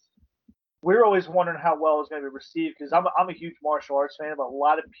 We were always wondering how well it was going to be received because I'm a huge martial arts fan, but a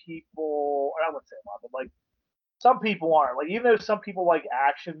lot of people, or I wouldn't say a lot, but like some people aren't. Like even though some people like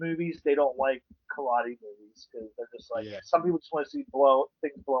action movies, they don't like karate movies because they're just like some people just want to see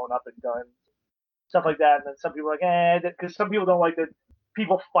things blowing up and guns, stuff like that. And then some people are like, because some people don't like that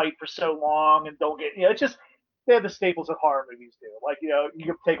people fight for so long and don't get, it's just, they're the staples of horror movies do. Like, you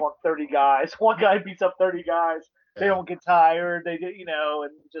can take on 30 guys. One guy beats up 30 guys. They don't get tired. They get,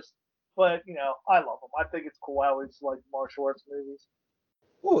 and just, but, I love them. I think it's cool. I always like martial arts movies.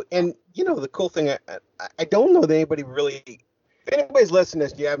 Oh, and, the cool thing, I don't know that anybody really, if anybody's listening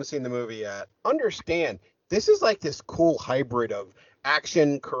to this, you haven't seen the movie yet, understand, this is like this cool hybrid of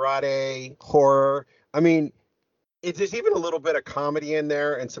action, karate, horror. I mean, there's even a little bit of comedy in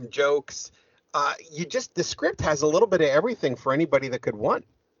there and some jokes. The script has a little bit of everything for anybody that could want.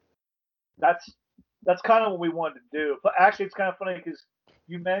 That's kind of what we wanted to do. But actually, it's kind of funny because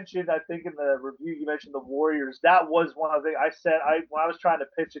you mentioned, I think in the review, you mentioned the Warriors. That was one of the I said when I was trying to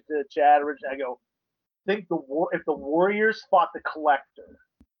pitch it to Chad originally, I go, if the Warriors fought the Collector,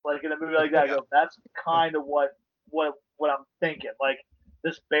 like in a movie like that, I go, that's kind of what I'm thinking. Like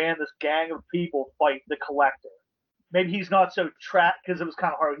this gang of people fight the Collector. Maybe he's not so trap because it was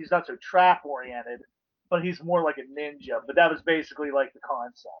kind of hard. He's not so trap oriented, but he's more like a ninja. But that was basically like the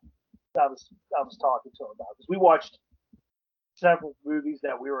concept I was talking to him about because we watched several movies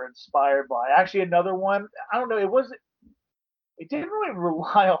that we were inspired by. Actually, another one I don't know. It didn't really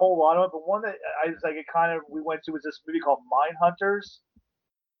rely a whole lot on it, but one that I was like we went to was this movie called Mindhunters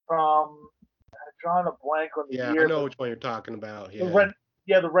from. I'm drawing a blank on the year. Yeah, I know which one you're talking about.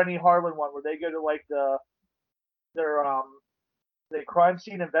 Yeah, the Rennie Harlin one where they go to like they're crime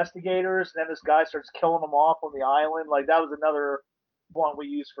scene investigators, and then this guy starts killing them off on the island. Like that was another one we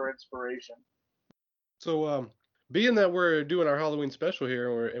used for inspiration. So, being that we're doing our Halloween special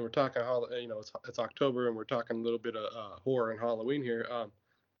here, and we're talking, it's October, and we're talking a little bit of horror and Halloween here.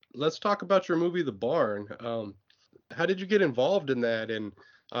 Let's talk about your movie, The Barn. How did you get involved in that, and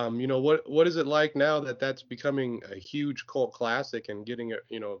what is it like now that that's becoming a huge cult classic and getting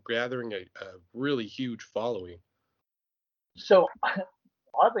gathering a really huge following? So,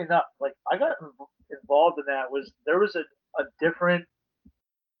 oddly enough, like I got involved in that there was a different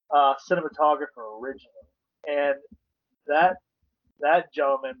cinematographer originally, and that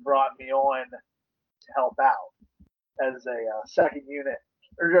gentleman brought me on to help out as a second unit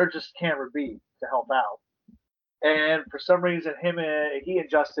or just camera B to help out. And for some reason, he and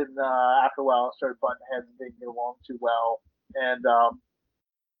Justin after a while started butting heads and didn't get along too well, and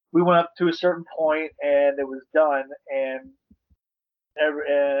we went up to a certain point and it was done and.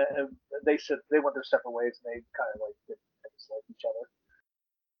 They said they went their separate ways and they kind of like didn't like each other.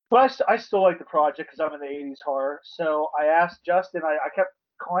 But I still like the project because I'm in the 80s horror. So I asked Justin, I kept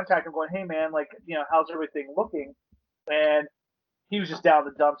contacting him going, hey man, like, how's everything looking? And he was just down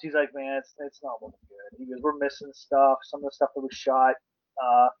in the dumps. He's like, man, it's not looking good. He goes, we're missing stuff. Some of the stuff that was shot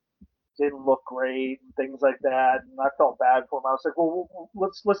didn't look great and things like that. And I felt bad for him. I was like, well,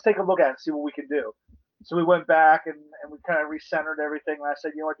 let's take a look at it and see what we can do. So we went back and we kind of recentered everything. And I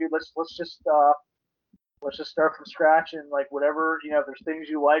said, you know what, dude, let's just let's just start from scratch and like whatever, if there's things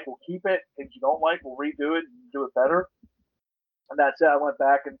you like, we'll keep it. Things you don't like, we'll redo it and do it better. And that's it. I went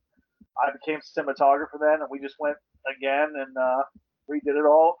back and I became cinematographer then, and we just went again and redid it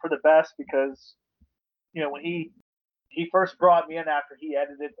all for the best because, when he first brought me in after he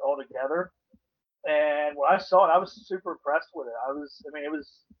edited it all together, and when I saw it, I was super impressed with it. I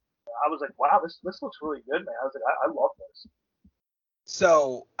was like, wow, this looks really good, man. I was like, I love this.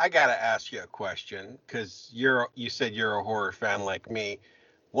 So I gotta ask you a question because you said you're a horror fan like me.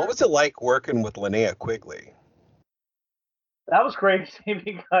 What was it like working with Linnea Quigley? That was crazy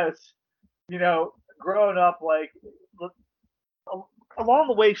because, growing up, like along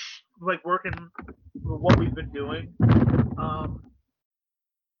the way, like working what we've been doing.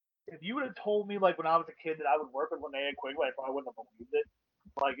 If you would have told me like when I was a kid that I would work with Linnea Quigley, I probably wouldn't have believed it.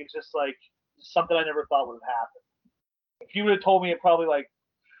 Like it's just like something I never thought would happen. If you would have told me it probably like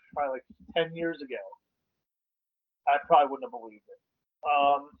 10 years ago, I probably wouldn't have believed it.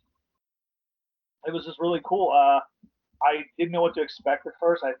 It was just really cool. I didn't know what to expect at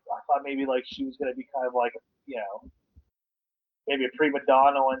first. I thought maybe like she was gonna be kind of like maybe a prima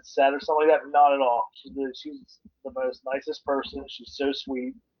donna on set or something like that. Not at all. She's the most nicest person. She's so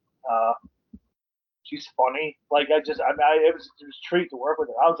sweet. She's funny. Like it was a treat to work with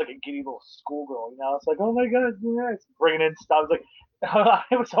her. I was like a giddy little schoolgirl, It's like, oh my god, yeah, bringing in stuff. Like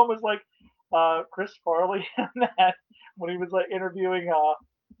it was almost like Chris Farley that when he was like interviewing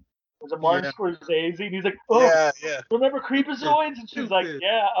was it Martin Scorsese, and he's like, oh yeah. Remember Creepazoids? And she's like,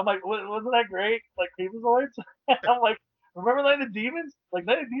 yeah. I'm like, wasn't that great? Like Creepazoids? I'm like, remember Night of Demons? Like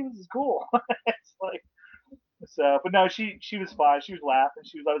Night of Demons is cool. It's like. So, but no, she was fine. She was laughing.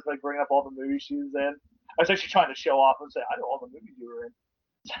 She was always like bringing up all the movies she was in. I was actually trying to show off and say, I know all the movies you were in.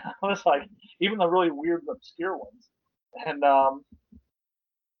 So I was like, even the really weird, obscure ones. And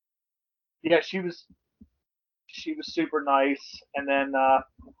yeah, she was super nice. And then I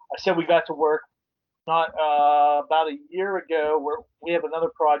said we got to work not about a year ago where we have another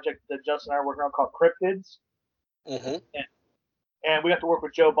project that Justin and I are working on called Cryptids. Mm-hmm. And we got to work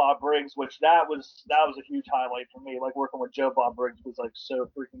with Joe Bob Briggs, which that was a huge highlight for me. Like working with Joe Bob Briggs was like so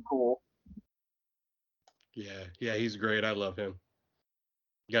freaking cool. Yeah, he's great. I love him.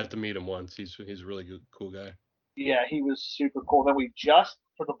 Got to meet him once. He's a really good, cool guy. Yeah, he was super cool. Then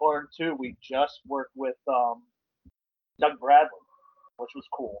for the Barn 2, we just worked with Doug Bradley, which was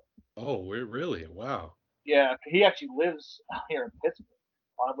cool. Oh, we're really? Wow. Yeah, he actually lives here in Pittsburgh,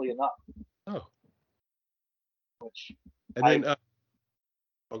 oddly enough. Oh. Which. And then.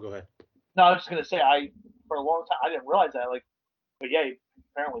 Go ahead. No, I was just gonna say for a long time I didn't realize that. Like, but yeah, he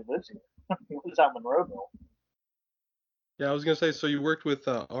apparently lives here. He lives out in Monroeville. Yeah, I was gonna say. So you worked with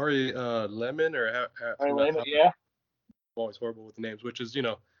Ari Lehman or Ari Lehman? Yeah. I'm always horrible with names, which is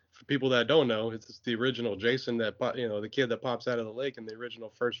for people that don't know, it's the original Jason that the kid that pops out of the lake in the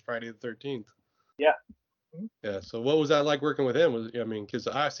original first Friday the 13th. Yeah. Mm-hmm. Yeah. So what was that like working with him? Because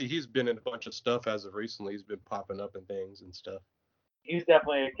I see he's been in a bunch of stuff as of recently. He's been popping up in things and stuff. He's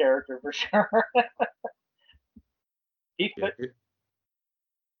definitely a character for sure. He fit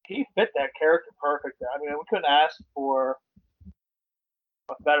that character perfect. I mean, we couldn't ask for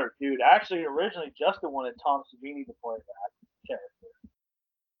a better dude. Actually, originally Justin wanted Tom Savini to play that character,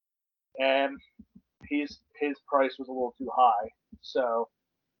 and his price was a little too high. So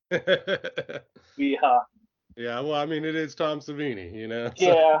we yeah, well, I mean, it is Tom Savini,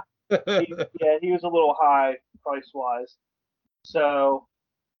 So. Yeah, he was a little high price wise. So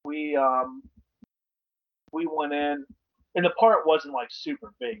we went in, and the part wasn't like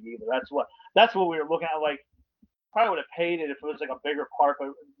super big either. That's what we were looking at. Like, probably would have paid it if it was like a bigger part, but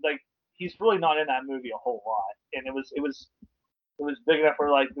like he's really not in that movie a whole lot. And it was big enough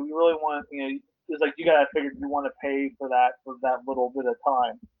for like, do we really want? It was like you gotta figure you want to pay for that little bit of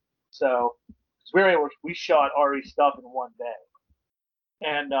time. So we shot Ari's stuff in one day,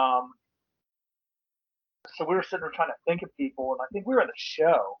 and so we were sitting there trying to think of people, and I think we were at the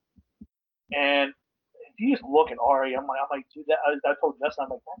show. And if you just look at Ari, I'm like, dude, I told Justin, I'm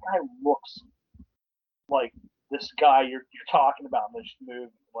like, that guy looks like this guy you're talking about in this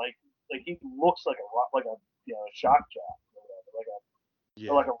movie. Like he looks like a shock jock or whatever,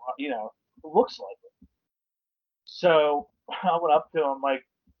 like a looks like it. So I went up to him, like,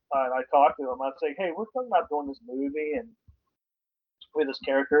 and I talked to him. I was like, hey, we're talking about doing this movie and with this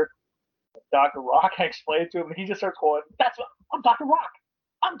character. Dr. Rock, I explained it to him, and he just starts going, I'm Dr. Rock.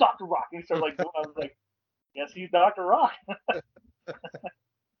 I'm Dr. Rock. And he started like doing, I was like, yes, he's Dr. Rock.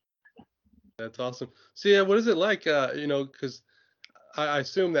 That's awesome. So yeah, what is it like, because I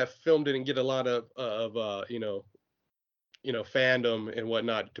assume that film didn't get a lot of fandom and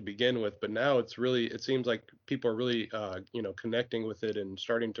whatnot to begin with, but now it seems like people are really connecting with it and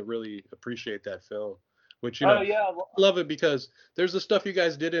starting to really appreciate that film, which I love it because there's the stuff you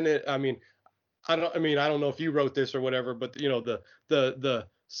guys did in it. I don't know if you wrote this or whatever, but the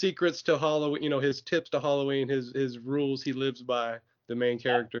secrets to Halloween, his tips to Halloween, his rules he lives by, the main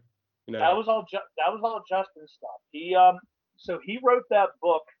character. That was all Justin's stuff. He wrote that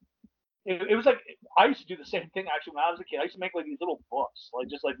book. It was like, I used to do the same thing actually when I was a kid. I used to make like these little books, like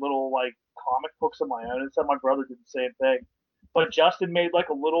just like little like comic books of my own, and so my brother did the same thing. But Justin made like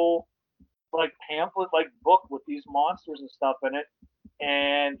a little like pamphlet like book with these monsters and stuff in it,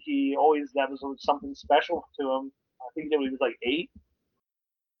 and that was something special to him. I think he was like 8,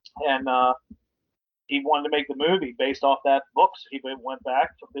 and he wanted to make the movie based off that book. So he went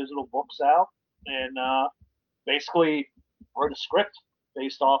back, took his little books out, and basically wrote a script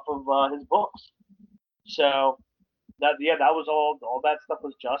based off of his books. So that was all that stuff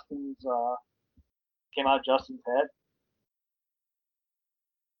was Justin's, came out of Justin's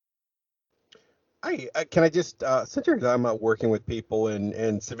head. Can I just, since you're talking about working with people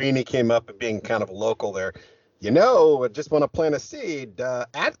and Savini came up and being kind of local there, I just want to plant a seed.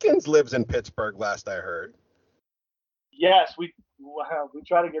 Atkins lives in Pittsburgh, last I heard. Yes, we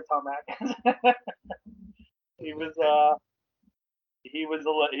try to get Tom Atkins. He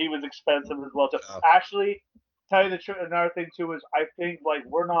was expensive as well. So actually, tell you the truth, another thing too is I think like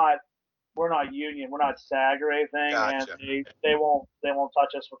we're not union, we're not SAG or anything, Gotcha. And they won't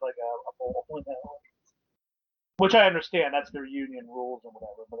touch us with like a bowl, which I understand that's their union rules or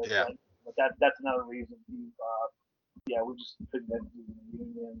whatever. But it's like, but that's another reason we just couldn't do the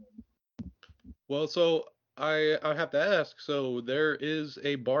union. Well, so I have to ask. So there is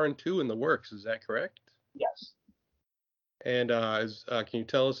a Barn 2 in the works. Is that correct? Yes. And can you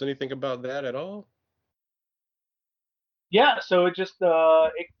tell us anything about that at all? Yeah, so it just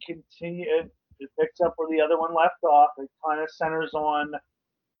it picks up where the other one left off. It kind of centers on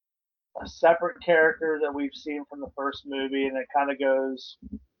a separate character that we've seen from the first movie, and it kind of goes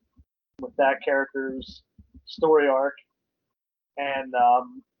with that character's story arc, and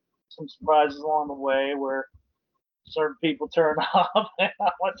some surprises along the way where certain people turn up. I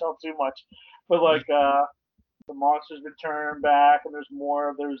don't want to tell too much, but like the monsters return back, and there's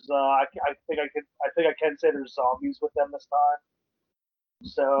more. There's I think I can say there's zombies with them this time.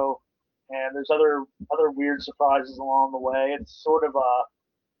 So, and there's other weird surprises along the way. It's sort of a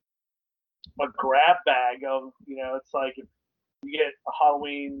grab bag of, it's like if you get a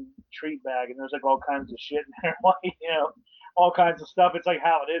Halloween treat bag and there's like all kinds of shit in there, like, all kinds of stuff. It's like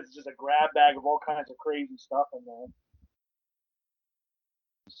how it is. It's just a grab bag of all kinds of crazy stuff in there.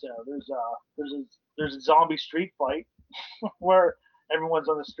 So there's a zombie street fight where everyone's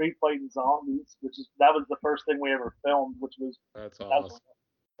on the street fighting zombies, that was the first thing we ever filmed, which was that's awesome.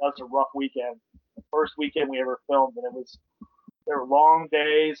 That was a rough weekend. The first weekend we ever filmed, and there were long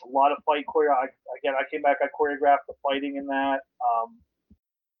days, a lot of fight choreo. I came back, I choreographed the fighting in that.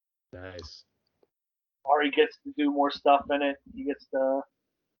 Nice. Ari gets to do more stuff in it. He gets to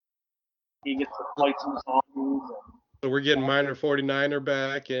fight some zombies. So we're getting Minor 49er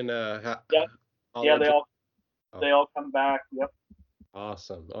back, and they all come back. Yep.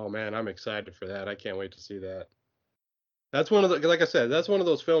 Awesome. Oh man, I'm excited for that. I can't wait to see that. That's one of the, like I said, that's one of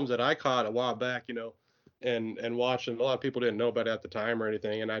those films that I caught a while back, and watched, and a lot of people didn't know about it at the time or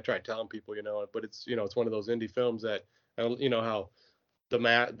anything, and I tried telling people, but it's, it's one of those indie films that, how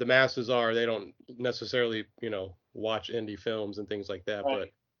the masses are, they don't necessarily, watch indie films and things like that, right. But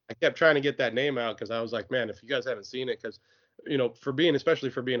I kept trying to get that name out because I was like, man, if you guys haven't seen it, because, especially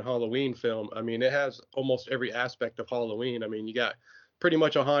for being a Halloween film, I mean, it has almost every aspect of Halloween. I mean, you got pretty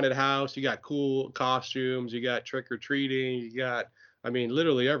much a haunted house, you got cool costumes, you got trick-or-treating, you got, I mean,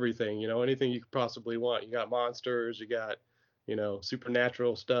 literally everything, anything you could possibly want. You got monsters, you got,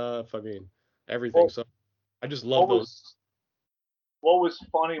 supernatural stuff. I mean, everything. So I just love those. What was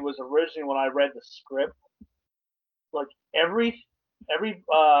funny was originally when I read the script, like every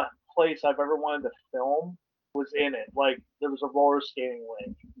place I've ever wanted to film was in it. Like there was a roller skating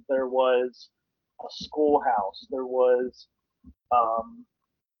rink, there was a schoolhouse, there was a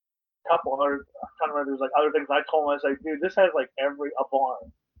couple other, I can't remember, there was like other things. I told him, I was like, dude, this has like a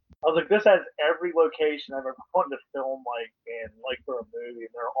barn. I was like, this has every location I've ever wanted to film like in, like for a movie,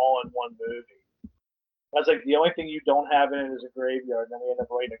 and they're all in one movie. I was like, the only thing you don't have in it is a graveyard, and then we end up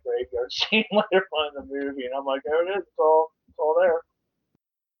writing a graveyard scene later on in the movie, and I'm like, there it is, it's all there.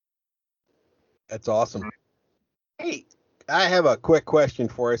 That's awesome. Hey, I have a quick question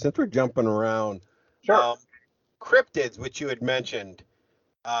for you since we're jumping around. Sure. Cryptids, which you had mentioned,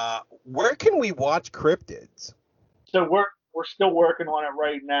 where can we watch Cryptids? So we're still working on it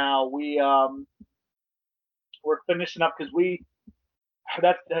right now. We're finishing up because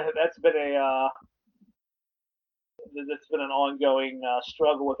that's been an ongoing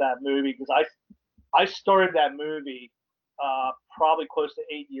struggle with that movie because I started that movie probably close to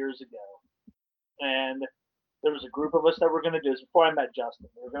 8 years ago, and there was a group of us that were going to do this before I met Justin.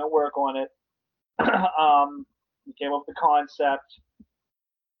 We were going to work on it. We came up with the concept.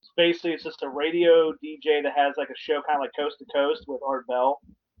 It's just a radio DJ that has like a show kind of like Coast to Coast with Art Bell,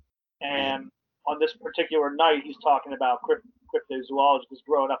 and on this particular night he's talking about cryptozoology because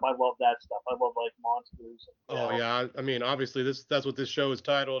growing up I love that stuff. I love like monsters. Yeah, I mean obviously that's what this show is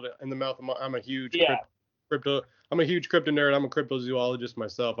titled. In the mouth of I'm a huge crypto nerd. I'm a cryptozoologist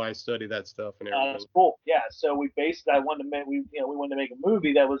myself. I study that stuff and everything. That's cool. Yeah. So we wanted to make a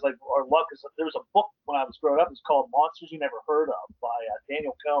movie that was like our luck. There was a book when I was growing up. It's called Monsters You Never Heard of by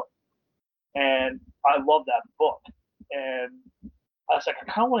Daniel Cohen, and I love that book. And I was like, I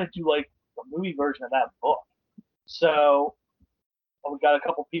kind of want to do like a movie version of that book. So we got a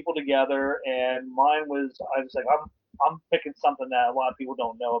couple people together, and I was like, I'm picking something that a lot of people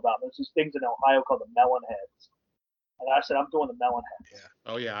don't know about. There's these things in Ohio called the melon heads. And I said, I'm doing the melon heads.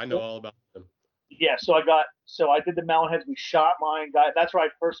 Yeah. Oh yeah, I know all about them. Yeah, so I did the melon heads. We shot mine. That's where I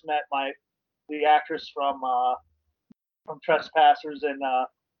first met the actress from Trespassers and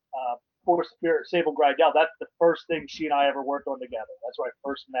Force of Fear, Sable Grydell. That's the first thing she and I ever worked on together. That's where I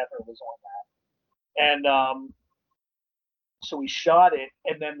first met her, was on that. And so we shot it,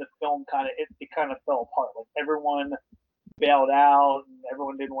 and then the film kind of fell apart. Like everyone bailed out, and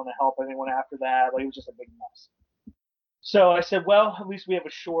everyone didn't want to help anyone after that. Like it was just a big mess. So I said, well, at least we have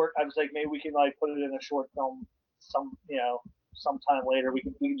a short. I was like, maybe we can like put it in a short film sometime later. We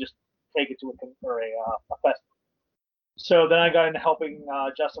can just take it to a festival. So then I got into helping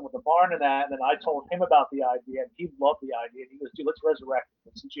Justin with the barn and that, and then I told him about the idea, and he loved the idea. And he goes, dude, let's resurrect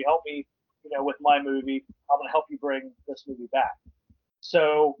it. Since you helped me, with my movie, I'm going to help you bring this movie back.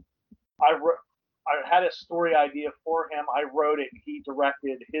 So I had a story idea for him. I wrote it. He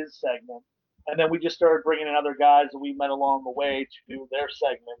directed his segment. And then we just started bringing in other guys that we met along the way to do their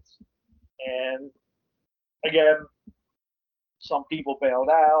segments. And again, some people bailed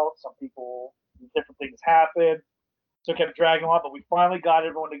out, different things happened. So it kept dragging on, but we finally got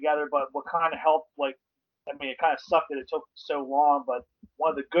everyone together. But what kind of helped, it kind of sucked that it took so long. But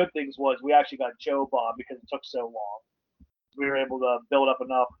one of the good things was we actually got Joe Bob because it took so long. We were able to build up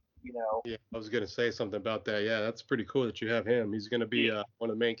enough. Yeah, I was going to say something about that. Yeah, that's pretty cool that you have him. He's going to be one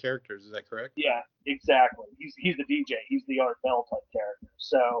of the main characters. Is that correct? Yeah, exactly. He's the DJ. He's the Art Bell type character.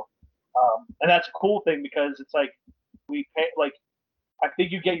 So, and that's a cool thing because it's like we pay, I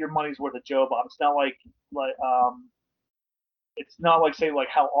think you get your money's worth of Joe Bob. It's not it's not like say like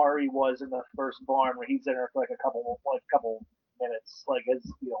how Ari was in the first barn where he's in there for a couple minutes,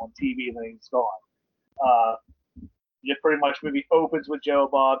 as on TV and then he's gone. You pretty much movie opens with Joe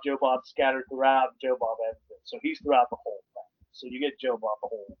Bob scattered throughout, Joe Bob ends it. So he's throughout the whole thing. So you get Joe Bob the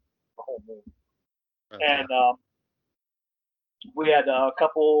whole movie. Okay. And we had a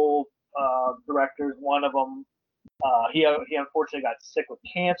couple directors. One of them, he unfortunately got sick with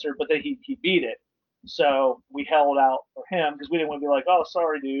cancer, but then he beat it. So we held out for him because we didn't want to be like, oh,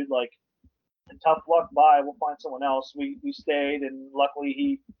 sorry, dude, and tough luck, bye, we'll find someone else. We stayed, and luckily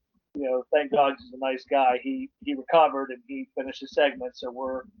he, thank God he's a nice guy. He recovered and he finished his segment, so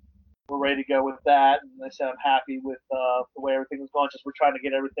we're ready to go with that. And I said I'm happy with the way everything was going. Just we're trying to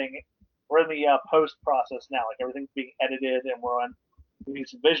get everything. We're in the post process now. Everything's being edited, and we need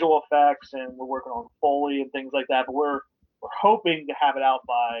some visual effects, and we're working on Foley and things like that. But we're hoping to have it out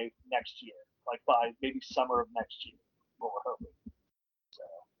by next year, by maybe summer of next year. What we're hoping.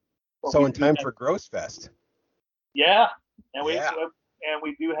 So in time for Gross Fest. Yeah, and we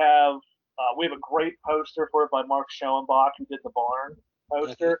do have we have a great poster for it by Mark Schoenbach, who did the barn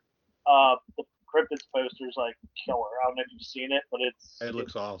poster. The cryptids poster is killer. I don't know if you've seen it, but it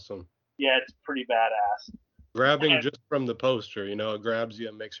looks awesome. Yeah, it's pretty badass. Grabbing just from the poster, it grabs you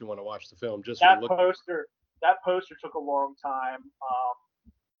and makes you want to watch the film. Just that poster took a long time.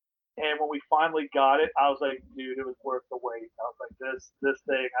 And when we finally got it, I was like, dude, it was worth the wait. I was like, this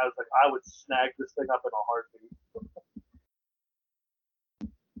thing, I was like, I would snag this thing up in a heartbeat.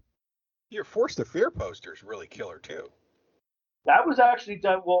 Your Force the Fear poster is really killer too. That was actually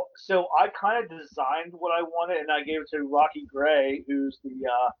done well. So I kind of designed what I wanted, and I gave it to Rocky Gray, who's the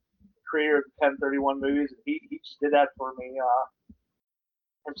creator of the 1031 movies. And he just did that for me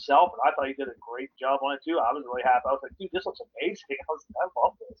himself, and I thought he did a great job on it too. I was really happy. I was like, dude, this looks amazing. I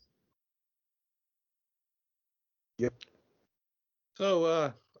love this. Yep.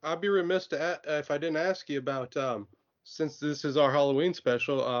 So I'd be remiss if I didn't ask you about since this is our Halloween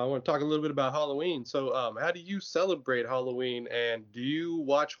special, I want to talk a little bit about Halloween. So, how do you celebrate Halloween, and do you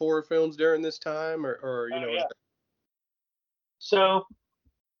watch horror films during this time, or you know? Yeah. So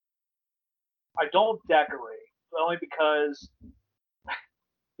I don't decorate, only because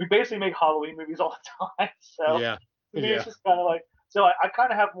we basically make Halloween movies all the time. So yeah, to me, it's just kind of like, so I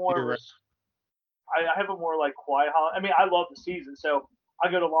kind of have more. Right. I have a more like quiet Halloween. I mean, I love the season, so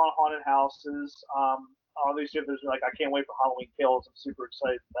I go to a lot of haunted houses. Obviously, if there's like, I can't wait for Halloween Kills. I'm super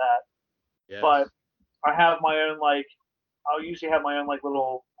excited for that. Yes. But I have my own like, I'll usually have my own like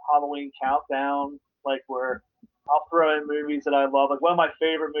little Halloween countdown, like where I'll throw in movies that I love. Like one of my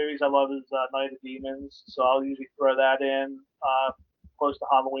favorite movies I love is Night of Demons, so I'll usually throw that in close to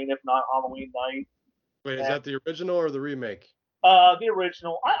Halloween, if not Halloween night. Wait, is that the original or the remake? The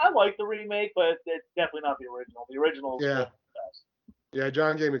original. I like the remake, but it's definitely not the original. The original is the best. Yeah,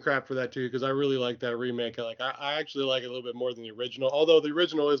 John gave me crap for that too, because I really like that remake. I actually like it a little bit more than the original. Although the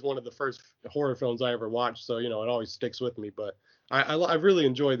original is one of the first horror films I ever watched, so it always sticks with me. But I really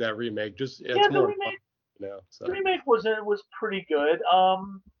enjoyed that remake. Just it's more remake. Fun, so. The remake was pretty good.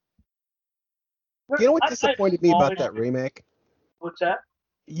 You know what disappointed me about that remake? What's that?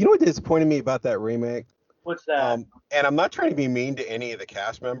 You know what disappointed me about that remake? What's that? And I'm not trying to be mean to any of the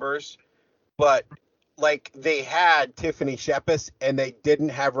cast members, but like they had Tiffany Shepis and they didn't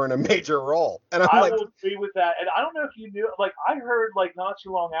have her in a major role. And I will agree with that. And I don't know if you knew, like I heard like not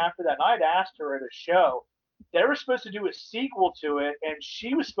too long after that, and I'd asked her at a show, they were supposed to do a sequel to it, and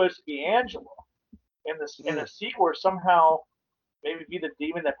she was supposed to be Angela in the sequel, or somehow maybe be the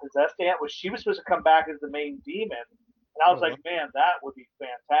demon that possessed Aunt. She was supposed to come back as the main demon. And I was like, man, that would be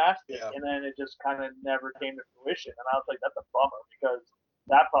fantastic. Yeah. And then it just kind of never came to fruition. And I was like, that's a bummer, because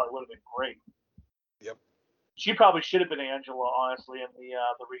that probably would have been great. Yep. She probably should have been Angela, honestly, in the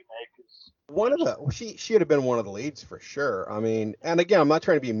remake. One of the she should have been one of the leads for sure. I mean, and again, I'm not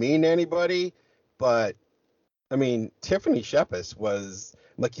trying to be mean to anybody, but I mean, Tiffany Shepis was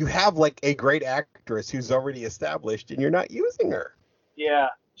like, you have like a great actress who's already established, and you're not using her. Yeah,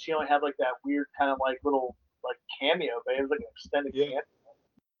 she only had like that weird kind of like little like cameo, but it was like an extended cameo.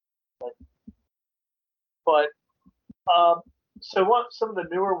 But so some of the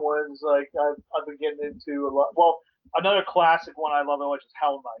newer ones, like I've been getting into a lot. Well, another classic one I love so much is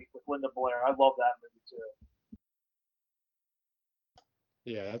Hell Night with Linda Blair. I love that movie too.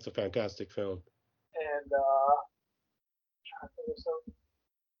 Yeah, that's a fantastic film. And trying to think of something.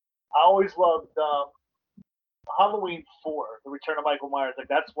 I always loved Halloween 4, The Return of Michael Myers. Like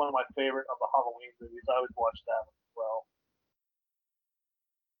that's one of my favorite of the Halloween movies. I always watch that one as well.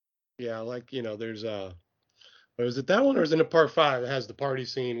 Yeah, like there's was it that one, or is it in part 5? It has the party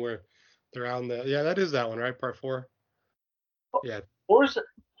scene where they're out in the. Yeah, that is that one, right? Part 4. Yeah. 4 is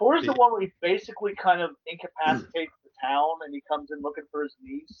the one where he basically kind of incapacitates the town, and he comes in looking for his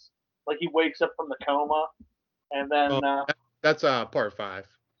niece. Like he wakes up from the coma, and then that's part 5.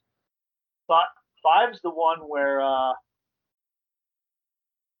 5's the one where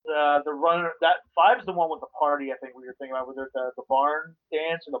the runner. That 5's the one with the party. I think we were thinking about, whether the barn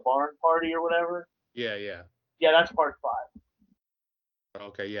dance or the barn party or whatever. Yeah. Yeah, that's part 5.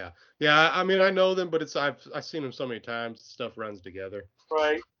 Okay, yeah. I mean, I know them, but I've seen them so many times. Stuff runs together.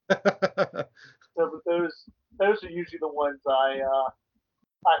 Right. So those are usually the ones I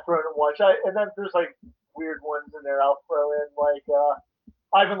throw in and watch. And then there's like weird ones in there. I'll throw in like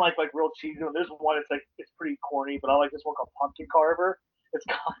I even like real cheesy. There's one. It's pretty corny, but I like this one called Pumpkin Carver. It's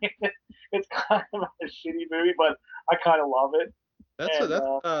kind of a shitty movie, but I kind of love it.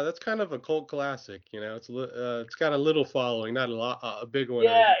 That's kind of a cult classic, It's got a little following, not a big one.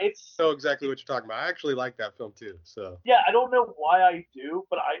 Yeah, I know exactly what you're talking about. I actually like that film too. So yeah, I don't know why I do,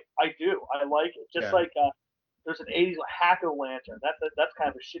 but I do. I like it. Just like there's an '80s Hack-O-Lantern. That's kind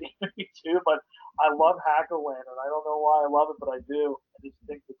of a shitty movie too, but I love Hack-O-Lantern. I don't know why I love it, but I do. I just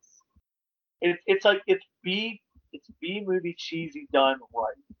think it's like it's B movie cheesy done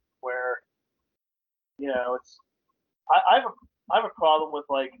right, where it's I have a problem with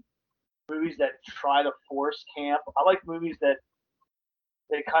like movies that try to force camp. I like movies that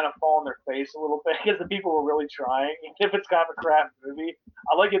they kind of fall on their face a little bit because the people were really trying. If it's kind of a crap movie,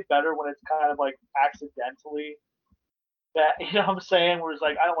 I like it better when it's kind of like accidentally that, what I'm saying? Where it's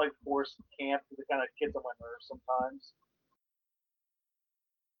like, I don't like forced camp because it kind of gets on my nerves sometimes.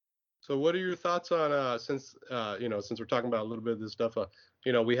 So what are your thoughts on since we're talking about a little bit of this stuff,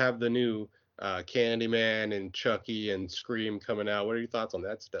 we have the new Candyman and Chucky and Scream coming out. What are your thoughts on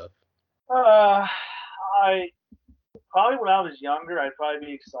that stuff? I probably when I was younger, I'd probably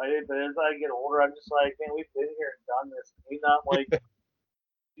be excited, but as I get older, I'm just like, man, we've been here and done this. Can you not like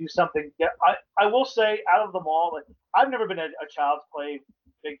do something. Yeah, I will say, out of them all, like I've never been a Child's Play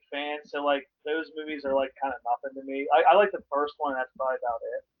big fan, so like those movies are like kind of nothing to me. I like the first one. That's probably about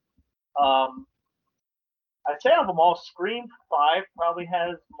it. I'd say out of them all, Scream 5 probably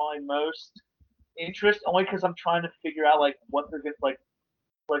has my most interest, only because I'm trying to figure out like what they're gonna like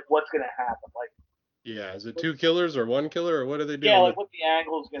what's gonna happen. Like, yeah, is it 2 killers or 1 killer or what are they doing? Yeah, like what the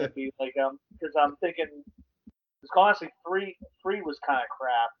angle is gonna be. Like, because I'm thinking, because honestly, three was kind of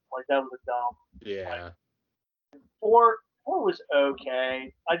crap. Like that was a dumb. Yeah. Like, four was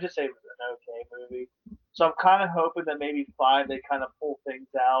okay. I just say it was an okay movie. So I'm kind of hoping that maybe 5 they kind of pull things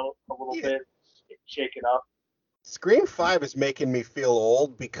out a little bit, shake it up. Scream 5 is making me feel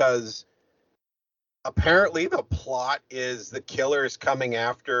old because apparently the plot is the killer's coming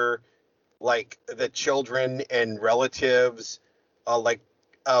after like the children and relatives like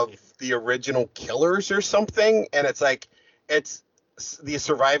of the original killers or something, and it's like it's the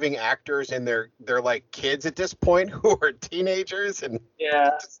surviving actors and they're like kids at this point who are teenagers, and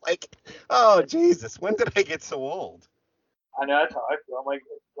it's like, oh Jesus, when did I get so old? I know, that's how I feel. I'm like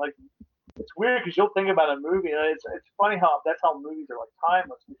it's weird because you'll think about a movie, and it's funny how that's how movies are like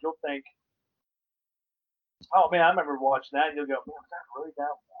timeless. Because you'll think, oh man, I remember watching that, and you'll go, man, was that really that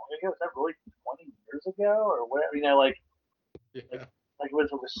long ago? Was that really 20 years ago, or whatever? You know, like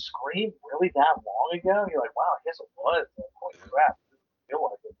was Scream really that long ago? And you're like, wow, I guess it was. Like, holy crap, it doesn't feel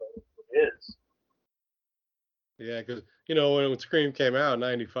like it, but it is. Yeah, because when Scream came out in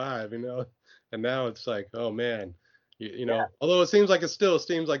 '95, and now it's like, oh man. Although it seems like it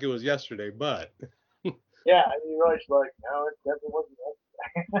seems like it was yesterday, but yeah, I mean, you're always like, no, it definitely wasn't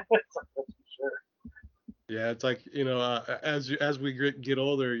yesterday. That's for sure. Yeah, it's like as we get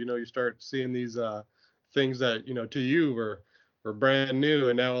older, you start seeing these things that to you were brand new,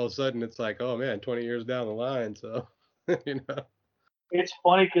 and now all of a sudden it's like, oh man, 20 years down the line. So It's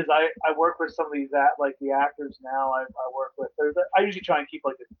funny because I work with some of these like the actors now I work with. I usually try and keep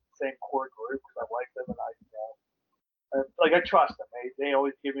like the same core group because I like them, and I trust them. They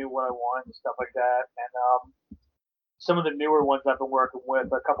always give me what I want and stuff like that. And some of the newer ones I've been working with,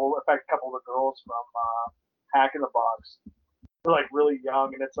 a couple of the girls from Hack in the Box, they're like really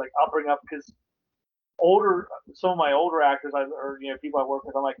young, and it's like I'll bring up because some of my older actors or people I work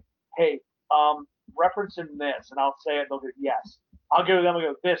with, I'm like, hey, referencing this, and I'll say it, and they'll go yes. I'll go to them and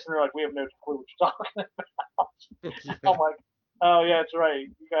go this, and they're like, we have no clue what you're talking about. I'm like, oh yeah, that's right.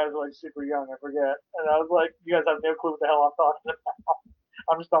 You guys are like super young. I forget. And I was like, you guys have no clue what the hell I'm talking about.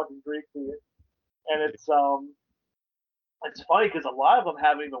 I'm just talking Greek to you. And it's funny because a lot of them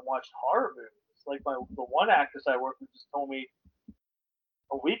haven't even watched horror movies. Like the one actress I work with just told me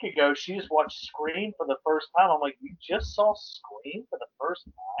a week ago she just watched Scream for the first time. I'm like, you just saw Scream for the first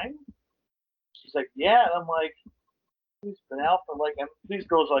time? She's like, yeah. And I'm like, it's been out for like, and these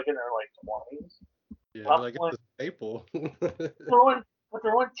girls are like in their like 20s. Yeah, like it's a staple. But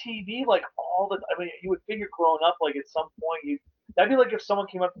they're on TV like all the. I mean, you would figure growing up, like at some point, that'd be like if someone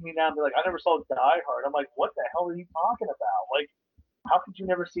came up to me now and be like, "I never saw Die Hard." I'm like, "What the hell are you talking about? Like, how could you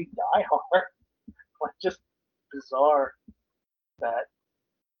never see Die Hard?" Like, just bizarre. That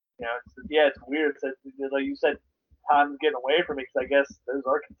it's weird. It's like you said, time's getting away from me because I guess those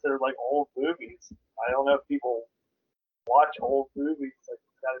are considered like old movies. I don't know if people watch old movies. Like,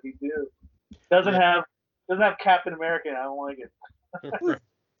 it's got to be new. Doesn't have Captain America. I don't like it.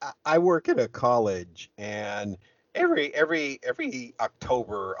 I work at a college, and every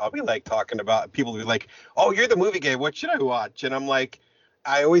October I'll be like talking about, people will be like, "Oh, you're the movie guy. What should I watch?" And I'm like,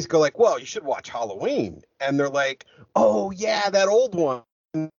 I always go like, "Well, you should watch Halloween." And they're like, "Oh yeah, that old one."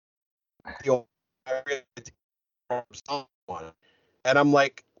 The old one. And I'm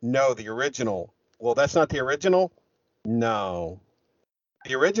like, "No, the original." Well, that's not the original. No.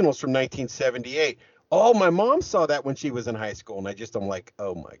 The original's from 1978. Oh, my mom saw that when she was in high school, and I'm like,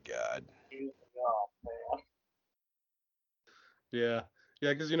 oh my God. Oh, man. Yeah,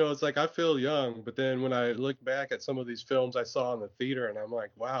 because it's like I feel young, but then when I look back at some of these films I saw in the theater, and I'm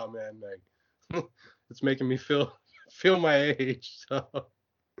like, wow, man, like it's making me feel my age. So.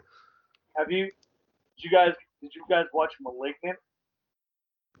 Did you guys watch *Malignant*?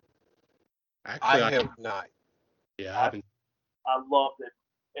 Actually, I have not. Yeah, I haven't. I loved it.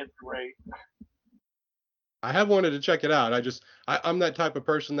 It's great. I have wanted to check it out. I'm that type of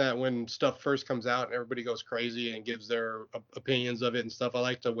person that when stuff first comes out and everybody goes crazy and gives their opinions of it and stuff, I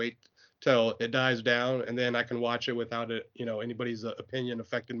like to wait till it dies down, and then I can watch it without it, anybody's opinion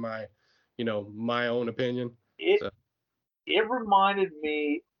affecting my, my own opinion. It reminded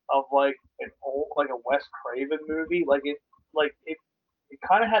me of like an old, like a Wes Craven movie. It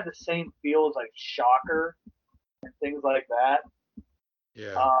kind of had the same feel as like Shocker and things like that.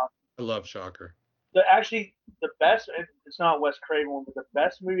 Yeah, I love Shocker. Actually, the best, it's not Wes Craven one, but the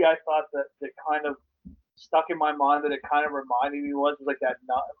best movie I thought that kind of stuck in my mind that it kind of reminded me was like that,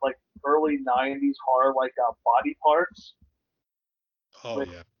 like early 90s horror, like Body Parts. Oh, with,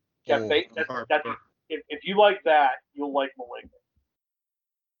 yeah. If you like that, you'll like *Malignant*.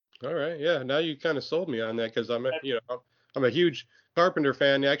 All right, yeah. Now you kind of sold me on that because I'm a huge Carpenter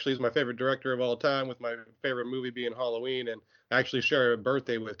fan. Actually, he's my favorite director of all time, with my favorite movie being Halloween, and I actually share a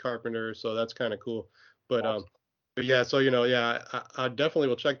birthday with Carpenter, so that's kind of cool. But yeah, so I definitely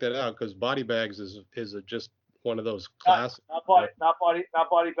will check that out because Body Bags is just one of those classics. Not body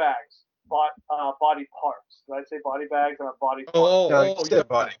bags. Body parts. Did I say body bags or body parts? Yeah,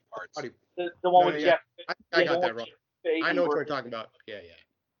 body parts. The one with Jeff. I got that wrong. I know what you're talking about. Yeah.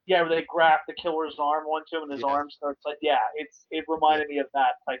 Yeah, where they graft the killer's arm onto him and his arm starts like, it reminded me of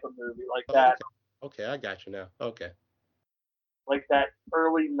that type of movie, like that. Okay, I got you now. Okay. Like that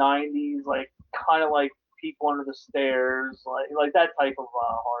early 90s, like kind of like People Under the Stairs, like that type of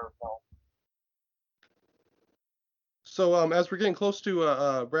horror film. So as we're getting close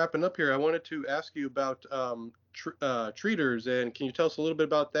to wrapping up here, I wanted to ask you about Treaters, and can you tell us a little bit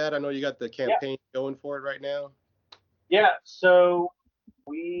about that? I know you got the campaign going for it right now. Yeah, so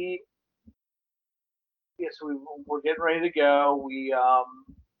we're getting ready to go. We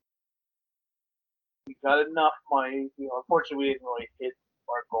got enough money. Unfortunately, we didn't really hit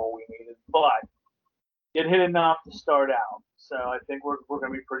our goal we needed, but it hit enough to start out. So I think we're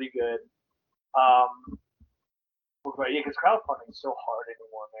going to be pretty good. Because crowdfunding is so hard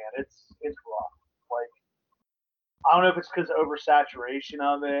anymore, man. It's rough. Like, I don't know if it's because of oversaturation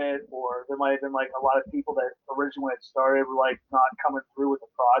of it, or there might have been like a lot of people that originally when it started were like not coming through with the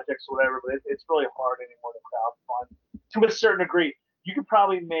projects or whatever. But it's really hard anymore to crowdfund to a certain degree. You could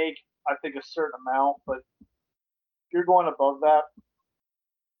probably make, I think, a certain amount, but if you're going above that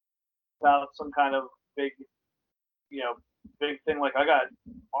without some kind of big thing, like I got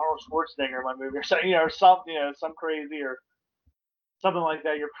Arnold Schwarzenegger in my movie or something, or something, some crazy or something like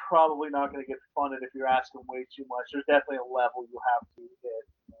that, you're probably not going to get funded if you're asking way too much. There's definitely a level you have to hit.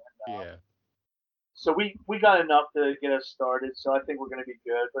 And, so we got enough to get us started, so I think we're going to be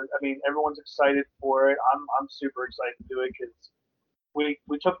good. But I mean, everyone's excited for it. I'm super excited to do it because we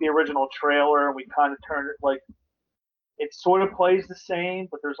took the original trailer and we kind of turned it like, it sort of plays the same,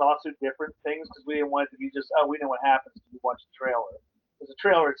 but there's also different things because we didn't want it to be just, we know what happens when you watch the trailer. Because the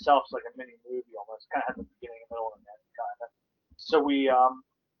trailer itself is like a mini movie almost, kind of has a beginning, a middle, and end kind of. So we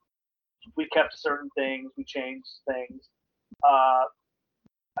kept certain things, we changed things.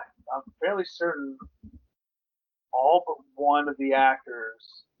 I'm fairly certain all but one of the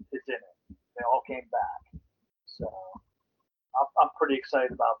actors is in it. They all came back. So I'm pretty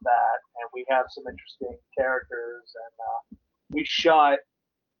excited about that, and we have some interesting characters, and we shot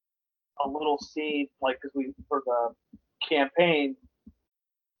a little scene, like, because for the campaign,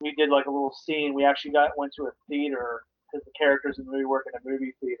 we did like a little scene. We actually went to a theater because the characters in the movie work in a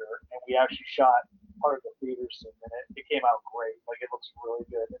movie theater, and we actually shot part of the theater scene, and it came out great. Like, it looks really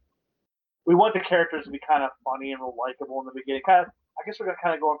good. We want the characters to be kind of funny and real likable in the beginning. I guess we're gonna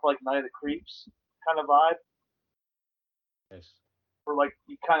kind of go for like Night of the Creeps kind of vibe. Nice. Where like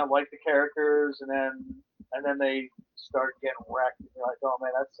you kind of like the characters, and then they start getting wrecked, and you're like, oh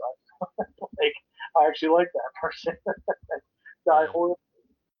man, that sucks. Like, I actually like that person. Died horribly.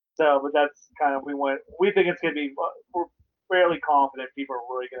 So, but that's kind of we think it's gonna be. We're fairly confident people are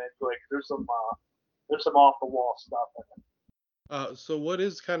really gonna enjoy it. There's some off the wall stuff in it. So what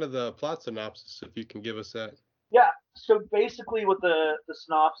is kind of the plot synopsis, if you can give us that? Yeah. So basically, what the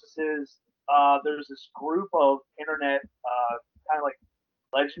synopsis is, there's this group of internet kind of like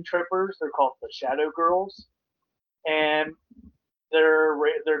legend trippers. They're called the Shadow Girls, and they're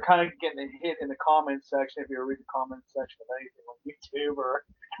kind of getting hit in the comments section. If you ever read the comments section of anything on YouTube or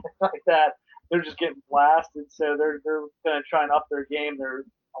like that, they're just getting blasted. So they're going to try and up their game. They're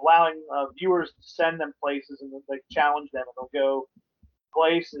allowing viewers to send them places, and they challenge them, and they'll go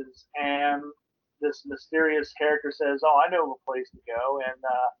places. And this mysterious character says, "Oh, I know a place to go," and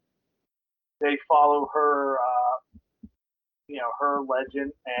they follow her. Her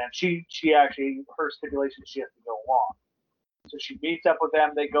legend, and she actually, her stipulation, she has to go along. So she meets up with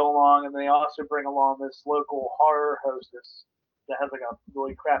them, they go along, and they also bring along this local horror hostess that has like a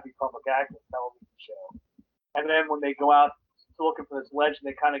really crappy public access television show. And then when they go out to looking for this legend,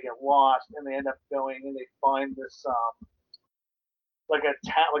 they kind of get lost, and they end up going and they find this like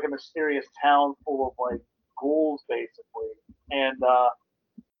a mysterious town full of like ghouls basically, and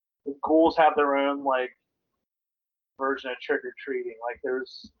the ghouls have their own like version of trick or treating. Like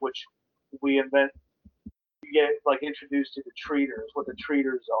which we invent. get like introduced to the treaters, what the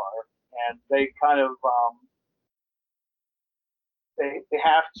treaters are, and they kind of they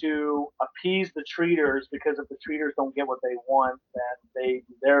have to appease the treaters, because if the treaters don't get what they want, then they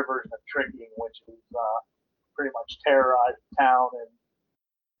do their version of tricking, which is pretty much terrorize the town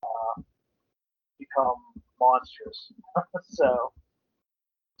and become monstrous. So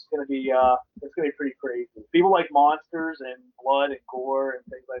it's gonna be pretty crazy. People like monsters and blood and gore and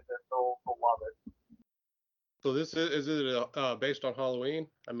things like that. They'll love it. So this is it based on Halloween?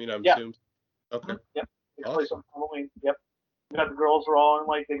 I mean, I'm Yeah. assuming. Okay. Yep. It's Awesome. based on Halloween. Yep. You got the girls are all in,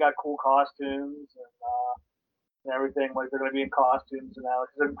 like, they got cool costumes and everything. Like, they're gonna be in costumes and now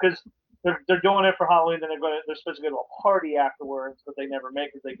because they're doing it for Halloween. Then they're supposed to go to a party afterwards, but they never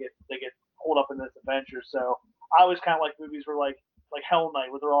make it. They get pulled up in this adventure. So I always kind of like movies where like Hell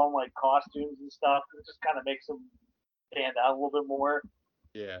Night, where they're all in like costumes and stuff. It just kind of makes them stand out a little bit more.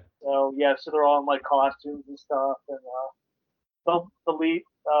 Yeah. So yeah, so they're all in like costumes and stuff. And the lead,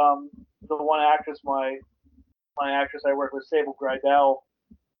 the one actress, my actress I work with, Sable Grydell,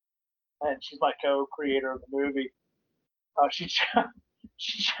 and she's my co-creator of the movie. She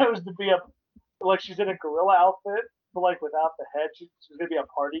chose to be she's in a gorilla outfit, but like without the head. She's gonna be a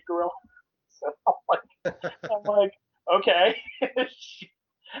party gorilla. So I'm like, okay.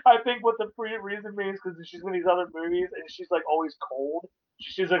 I think what the reason means because she's in these other movies and she's like always cold.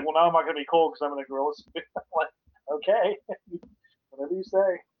 She's like, well, now I'm not gonna be cold because I'm in a gorilla suit. I'm like, okay, whatever you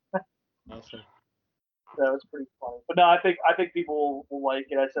say. Awesome. So it's pretty funny. But no, I think people will like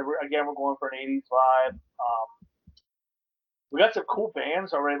it. I said we're going for an '80s vibe. We got some cool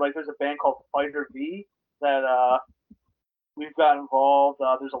bands already. Like there's a band called Fighter V that we've got involved.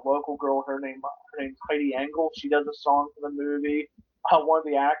 There's a local girl. Her name's Heidi Engel. She does a song for the movie. One of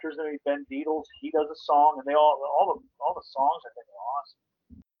the actors, Ben Beatles, he does a song, and all the songs I think are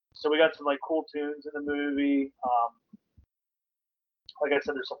awesome. So we got some like cool tunes in the movie. Like I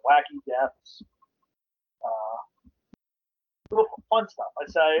said, there's some wacky deaths. Fun stuff.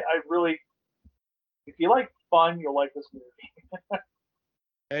 I really, if you like fun, you'll like this movie.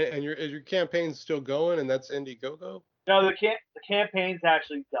 And is your campaign still going? And that's Indiegogo? No, the campaign's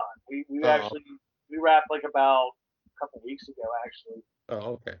actually done. We wrapped like about a couple weeks ago actually.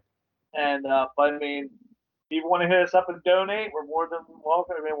 Oh, okay. And but I mean, if you want to hit us up and donate, we're more than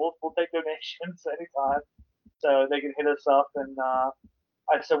welcome. I mean, we'll take donations anytime, so they can hit us up. And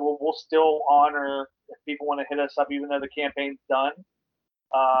I said we'll still honor if people want to hit us up, even though the campaign's done.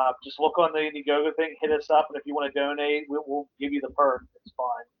 Just look on the Indiegogo thing, hit us up, and if you want to donate, we'll give you the perk. It's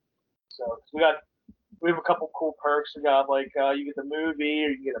fine. So we have a couple cool perks. We got like you get the movie, or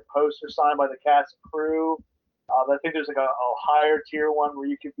you can get a poster signed by the cast and crew. I think there's like a higher tier one where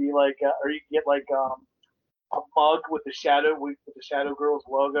you could be like, or you can get like a mug with the Shadow Girls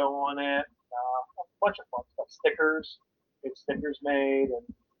logo on it. A bunch of fun stuff. Stickers, get stickers made, and.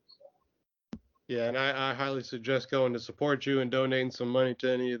 Yeah, and I highly suggest going to support you and donating some money to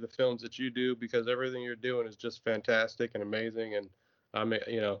any of the films that you do, because everything you're doing is just fantastic and amazing, and I'm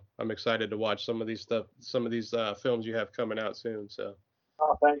excited to watch some of these films you have coming out soon. So.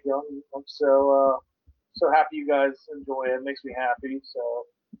 Oh, thank you. I'm so happy you guys enjoy it. It makes me happy. So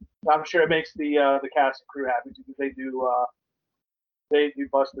I'm sure it makes the cast and crew happy too, because they do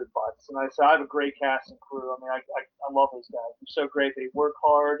bust their butts. And I have a great cast and crew. I mean, I love those guys. They're so great. They work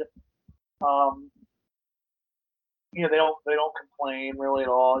hard. They don't complain really at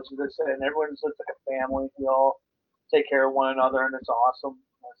all. As I said, and everyone's just like a family. We all take care of one another, and it's awesome.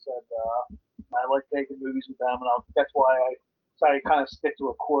 I said I like making movies with them, and that's why I kind of stick to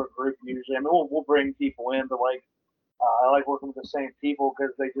a core group usually. I mean, we'll bring people in, but like I like working with the same people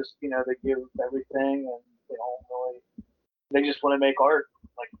because they just they give everything, and they just want to make art,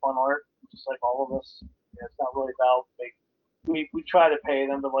 like fun art, just like all of us. It's not really about we try to pay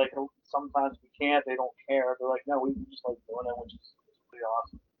them, but like sometimes we can't. They don't care. They're like, no, we just like doing it, which is pretty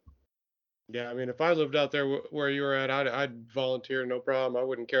awesome. Yeah, I mean, if I lived out there where you were at, I'd volunteer, no problem. I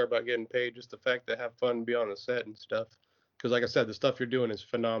wouldn't care about getting paid, just the fact to have fun and be on the set and stuff. Because like I said, the stuff you're doing is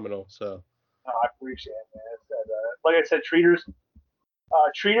phenomenal. So. Oh, I appreciate it, man. Like I said, Treaters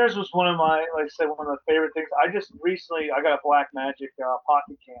was one of my favorite things. I just recently I got a Blackmagic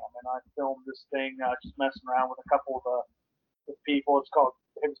pocket cam, and I filmed this thing just messing around with a couple of the people. It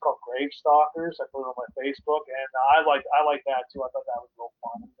was called Grave Stalkers. I put it on my Facebook, and I like that too. I thought that was real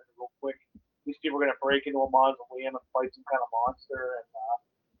fun. It was real quick. These people are gonna break into a mausoleum and fight some kind of monster, and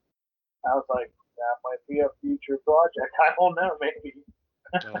I was like, that might be a future project. I don't know, maybe.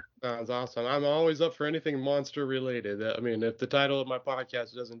 Sounds awesome. I'm always up for anything monster related. I mean, if the title of my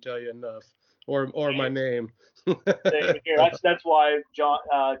podcast doesn't tell you enough, or my name. Same here. That's why John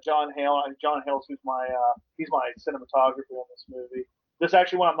Hales, who's he's my cinematographer in this movie. This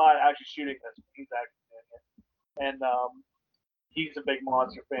actually when I'm not actually shooting this, he's actually doing it, and he's a big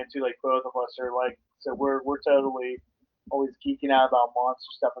monster fan too. Like both of us are like, so we're totally always geeking out about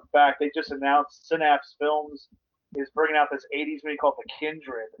monster stuff. In fact, they just announced Synapse Films is bringing out this 80s movie called The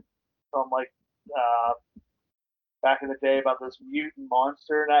Kindred from like back in the day about this mutant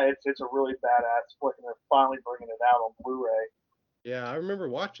monster, and it's a really badass flick, and they're finally bringing it out on Blu-ray. Yeah, I remember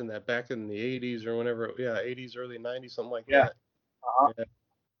watching that back in the 80s or whenever. Yeah, 80s, early 90s, something like Yeah. that. Yeah.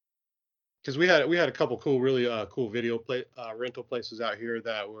 Because we had a couple cool, really cool video rental places out here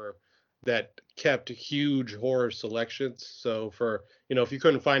that kept huge horror selections. So for if you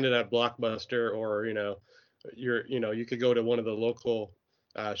couldn't find it at Blockbuster, or you could go to one of the local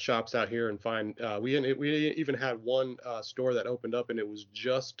shops out here and find. We even had one store that opened up, and it was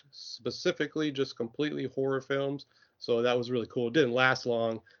just completely horror films. So that was really cool. It didn't last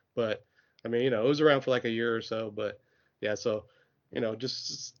long, but I mean, it was around for like a year or so. But yeah, so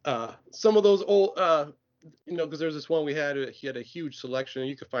just some of those old, because there's this one he had a huge selection.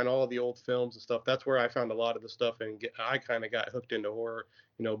 You could find all the old films and stuff. That's where I found a lot of the stuff, and I kind of got hooked into horror.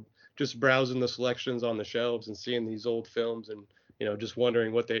 Just browsing the selections on the shelves and seeing these old films, and just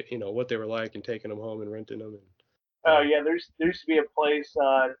wondering what they were like, and taking them home and renting them. Oh yeah, there used to be a place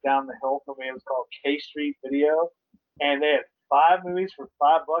down the hill from me. It was called K Street Video, and they had 5 movies for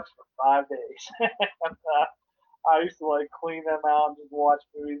 $5 for 5 days. And, I used to like clean them out and just watch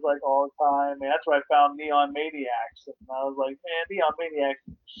movies like all the time. And that's where I found Neon Maniacs, and I was like, man, Neon Maniacs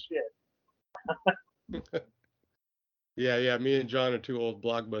is shit. Yeah. Me and John are 2 old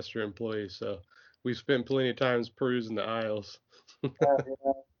Blockbuster employees, so we spent plenty of times perusing the aisles. Yeah.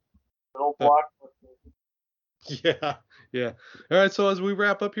 Old Blockbuster. Yeah. All right. So as we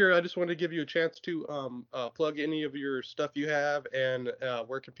wrap up here, I just wanted to give you a chance to plug any of your stuff you have, and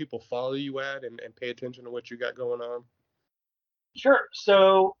where can people follow you at and pay attention to what you got going on? Sure.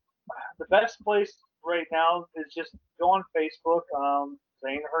 So the best place right now is just go on Facebook,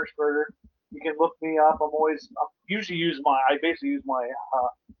 Zane Hirschberger. You can look me up. I basically use my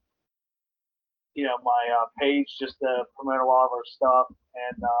my page just to promote a lot of our stuff,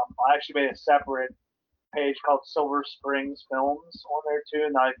 and I actually made a separate page called Silver Springs Films on there too,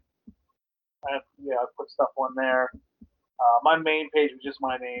 and I put stuff on there. My main page was just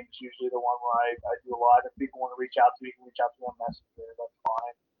my name. It's usually the one where I do a lot. If people want to reach out to me, you can reach out to me on Messenger. That's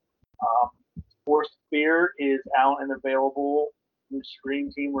fine. Forced Fear is out and available. New Scream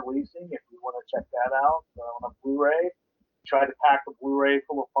Team releasing. If you want to check that out on a Blu-ray. Try to pack the Blu-ray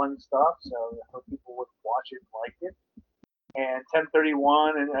full of fun stuff, so I hope people would watch it and like it. And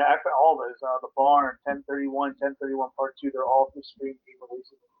 1031, and actually all those, The Barn, 1031, 1031 Part 2, they're all through Scream Team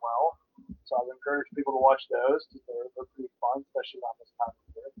releases as well. So I'd encourage people to watch those because they're pretty fun, especially around this time of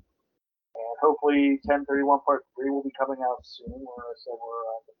year. And hopefully 1031 Part 3 will be coming out soon. We're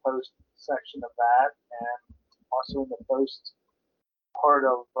in the post section of that, and also in the post part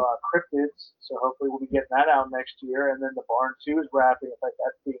of Cryptids. So hopefully we'll be getting that out next year. And then The Barn 2 is wrapping. In fact,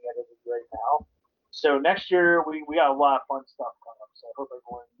 that's being edited right now. So next year we got a lot of fun stuff coming up. So I hope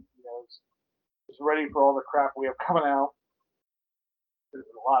everyone is ready for all the crap we have coming out. There's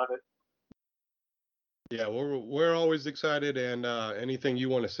a lot of it. Yeah, we're always excited, and anything you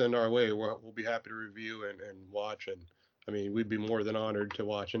want to send our way, we'll be happy to review and watch. And I mean, we'd be more than honored to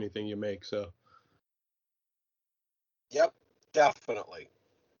watch anything you make. So. Yep, definitely.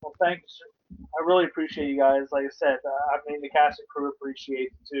 Well, thanks. I really appreciate you guys. Like I said, the cast and crew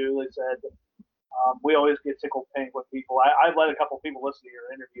appreciate it too. Like I said. We always get tickled pink with people. I let a couple people listen to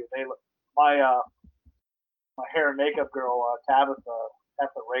your interview. My hair and makeup girl, Tabitha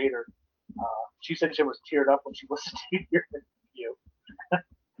Raider, she said she was teared up when she listened to your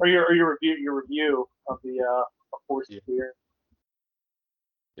interview or your review of the Forced Fear.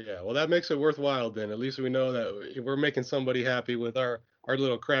 Yeah, well, that makes it worthwhile. Then at least we know that we're making somebody happy with our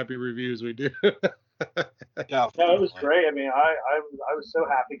little crappy reviews we do. Yeah, no, it was great. I mean, I was so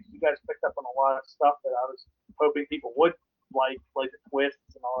happy because you guys picked up on a lot of stuff that I was hoping people would like the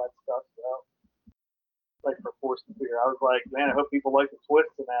twists and all that stuff. So, like for Forced Fear, I was like, man, I hope people like the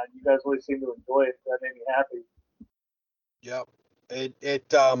twists and that. You guys really seem to enjoy it. That made me happy. Yep.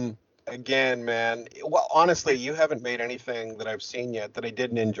 It again, man. Well, honestly, you haven't made anything that I've seen yet that I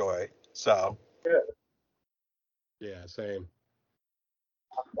didn't enjoy. So. Good. Yeah, same.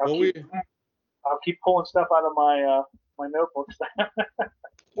 I'll keep pulling stuff out of my notebooks.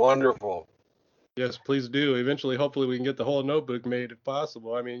 Wonderful. Yes, please do. Eventually, hopefully, we can get the whole notebook made if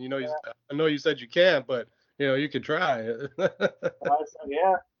possible. I mean, I know you said you can't, but you could try.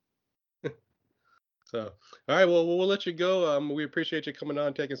 Yeah. So, all right, well, we'll let you go. We appreciate you coming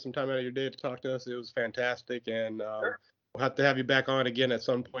on, taking some time out of your day to talk to us. It was fantastic, and Sure. we'll have to have you back on again at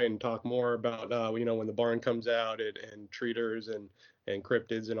some point and talk more about, when the barn comes out and treaters and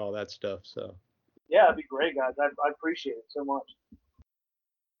cryptids and all that stuff. So. Yeah, it'd be great, guys. I appreciate it so much.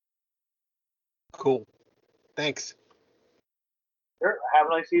 Cool. Thanks. Sure. Have a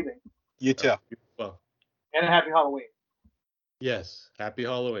nice evening. You too. Well. And a happy Halloween. Yes. Happy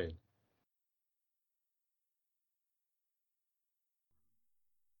Halloween.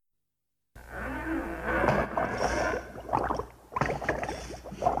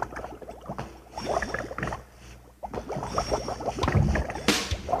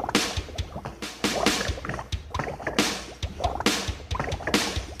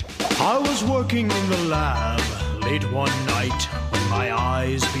 I was working in the lab late one night when my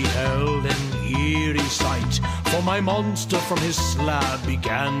eyes beheld an eerie sight. For my monster from his slab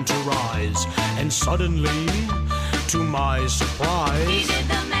began to rise, and suddenly, to my surprise, he did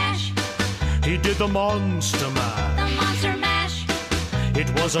the mash. He did the monster mash. The monster mash. It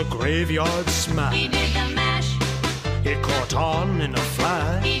was a graveyard smash. He did the mash. It caught on in a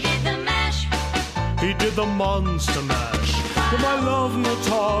flash. He did the mash. He did the monster mash. From my love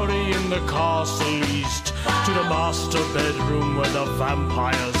Notari in the castle east to the master bedroom where the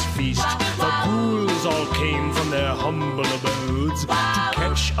vampires feast. The ghouls all came from their humble abodes to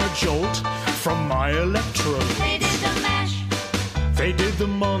catch a jolt from my electrode. They did the mash. They did the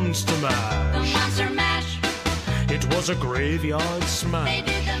monster mash. The monster mash. It was a graveyard smash. They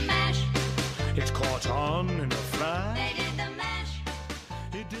did the mash. It caught on in a flash. They did the mash.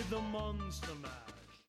 It did the monster mash.